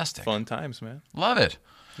Fantastic. fun times, man. Love it.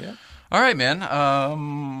 Yeah. All right, man.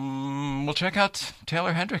 We'll check out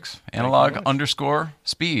Taylor Hendricks, analog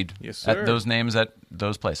 _speed. Yes, sir. At those names at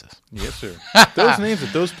those places. Yes, sir. Those names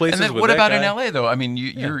at those places. And then with what that about in guy- LA though? I mean,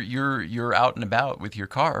 you're out and about with your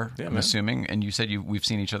car. Yeah, I'm man. assuming, and you said we've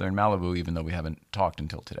seen each other in Malibu, even though we haven't talked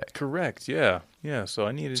until today. Correct. Yeah. So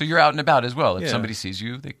I needed. So you're out and about as well. If Yeah. somebody sees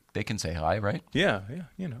you, they can say hi, right? Yeah.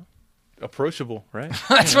 Approachable, right?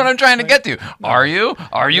 That's what I'm trying to get to. Are you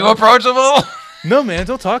approachable? No, man,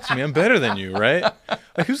 don't talk to me. I'm better than you, right?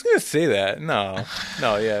 Like, who's gonna say that? No,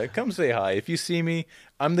 yeah. Come say hi. If you see me,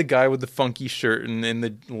 I'm the guy with the funky shirt and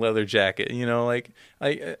the leather jacket. Like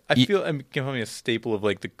I feel I'm becoming a staple of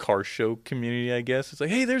like the car show community. I guess it's like,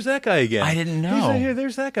 hey, there's that guy again. I didn't He's know. right here.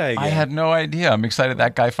 There's that guy again. I had no idea. I'm excited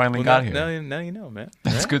that guy finally Well, got now, here. Now you know, man.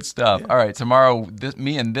 That's Right? good stuff. Yeah. All right, tomorrow,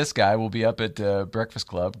 me and this guy will be up at Breakfast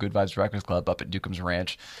Club, Good Vibes Breakfast Club, up at Newcomb's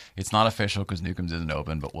Ranch. It's not official because Newcomb's isn't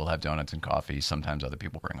open, but we'll have donuts and coffee. Sometimes other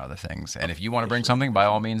people bring other things. And if you want to bring something, by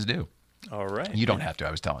all means do. All right. You don't have to.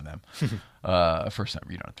 I was telling them. First time,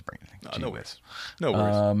 you don't have to bring anything. Gee no whiz. worries. No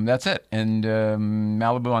worries. That's it. And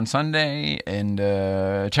Malibu on Sunday. And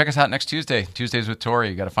check us out next Tuesday. Tuesdays with Tori.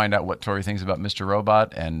 You got to find out what Tori thinks about Mr.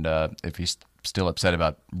 Robot and if he's still upset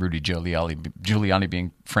about Rudy Giuliani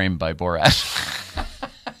being framed by Borat.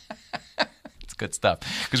 It's good stuff.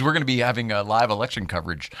 Because we're going to be having live election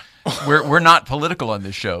coverage. We're not political on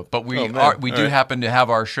this show, but we Oh, man. are. We All do right. happen to have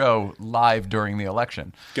our show live during the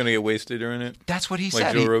election. Gonna get wasted during it. That's what he Like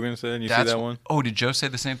said. Joe Rogan said. You see that one? Oh, did Joe say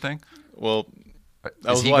the same thing? Well,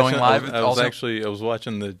 Is he going live I also? was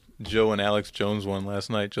watching the Joe and Alex Jones one last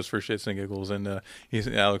night just for shits and giggles, and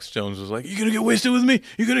Alex Jones was like, "You gonna get wasted with me?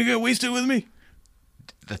 You gonna get wasted with me?"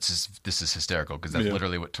 This is hysterical because that's Yeah.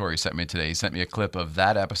 literally what Tori sent me today. He sent me a clip of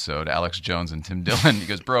that episode, Alex Jones and Tim Dillon. He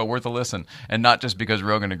goes, "Bro, worth a listen," and not just because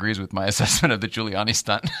Rogan agrees with my assessment of the Giuliani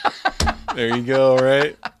stunt. There you go,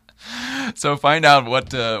 right? So find out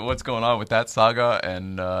what's going on with that saga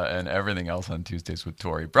and everything else on Tuesdays with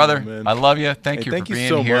Tori. Brother, man. I love you. Thank Hey, you thank for you being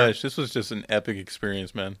so here. much. This was just an epic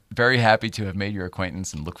experience, man. Very happy to have made your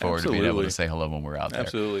acquaintance and look forward to being able Absolutely. to say hello when we're out there.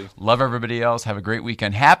 Absolutely. Love everybody else. Have a great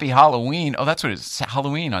weekend. Happy Halloween. Oh, that's what it is.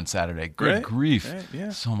 Halloween on Saturday. Good Right, grief. right, yeah.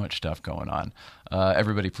 So much stuff going on.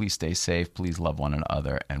 Everybody, please stay safe. Please love one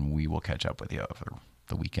another. And we will catch up with you over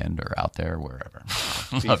the weekend or out there, wherever.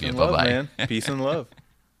 Peace Love you. and love, Bye-bye. man. Peace and love.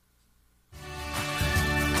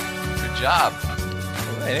 Good job. All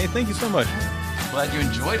right. Hey, thank you so much. Glad you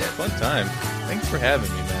enjoyed it. Fun time. Thanks for having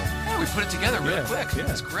me, man. Yeah, we put it together really Yeah, quick. yeah.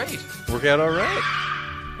 That's great. Work out all right.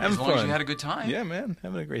 Having As long fun. as you had a good time. Yeah, man.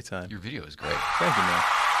 Having a great time. Your video is great. Thank you, man.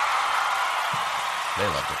 They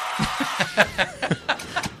loved it.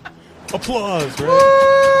 Applause,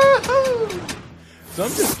 right? So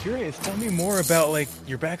I'm just curious. Tell me more about like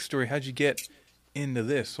your backstory. How'd you get into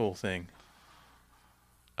this whole thing?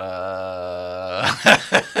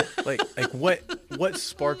 Like what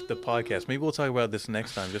sparked the podcast? Maybe we'll talk about this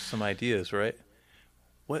next time. Just some ideas, right?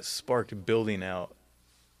 What sparked building out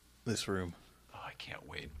this room? Oh, I can't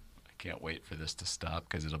wait. I can't wait for this to stop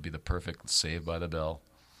because it'll be the perfect Saved by the Bell.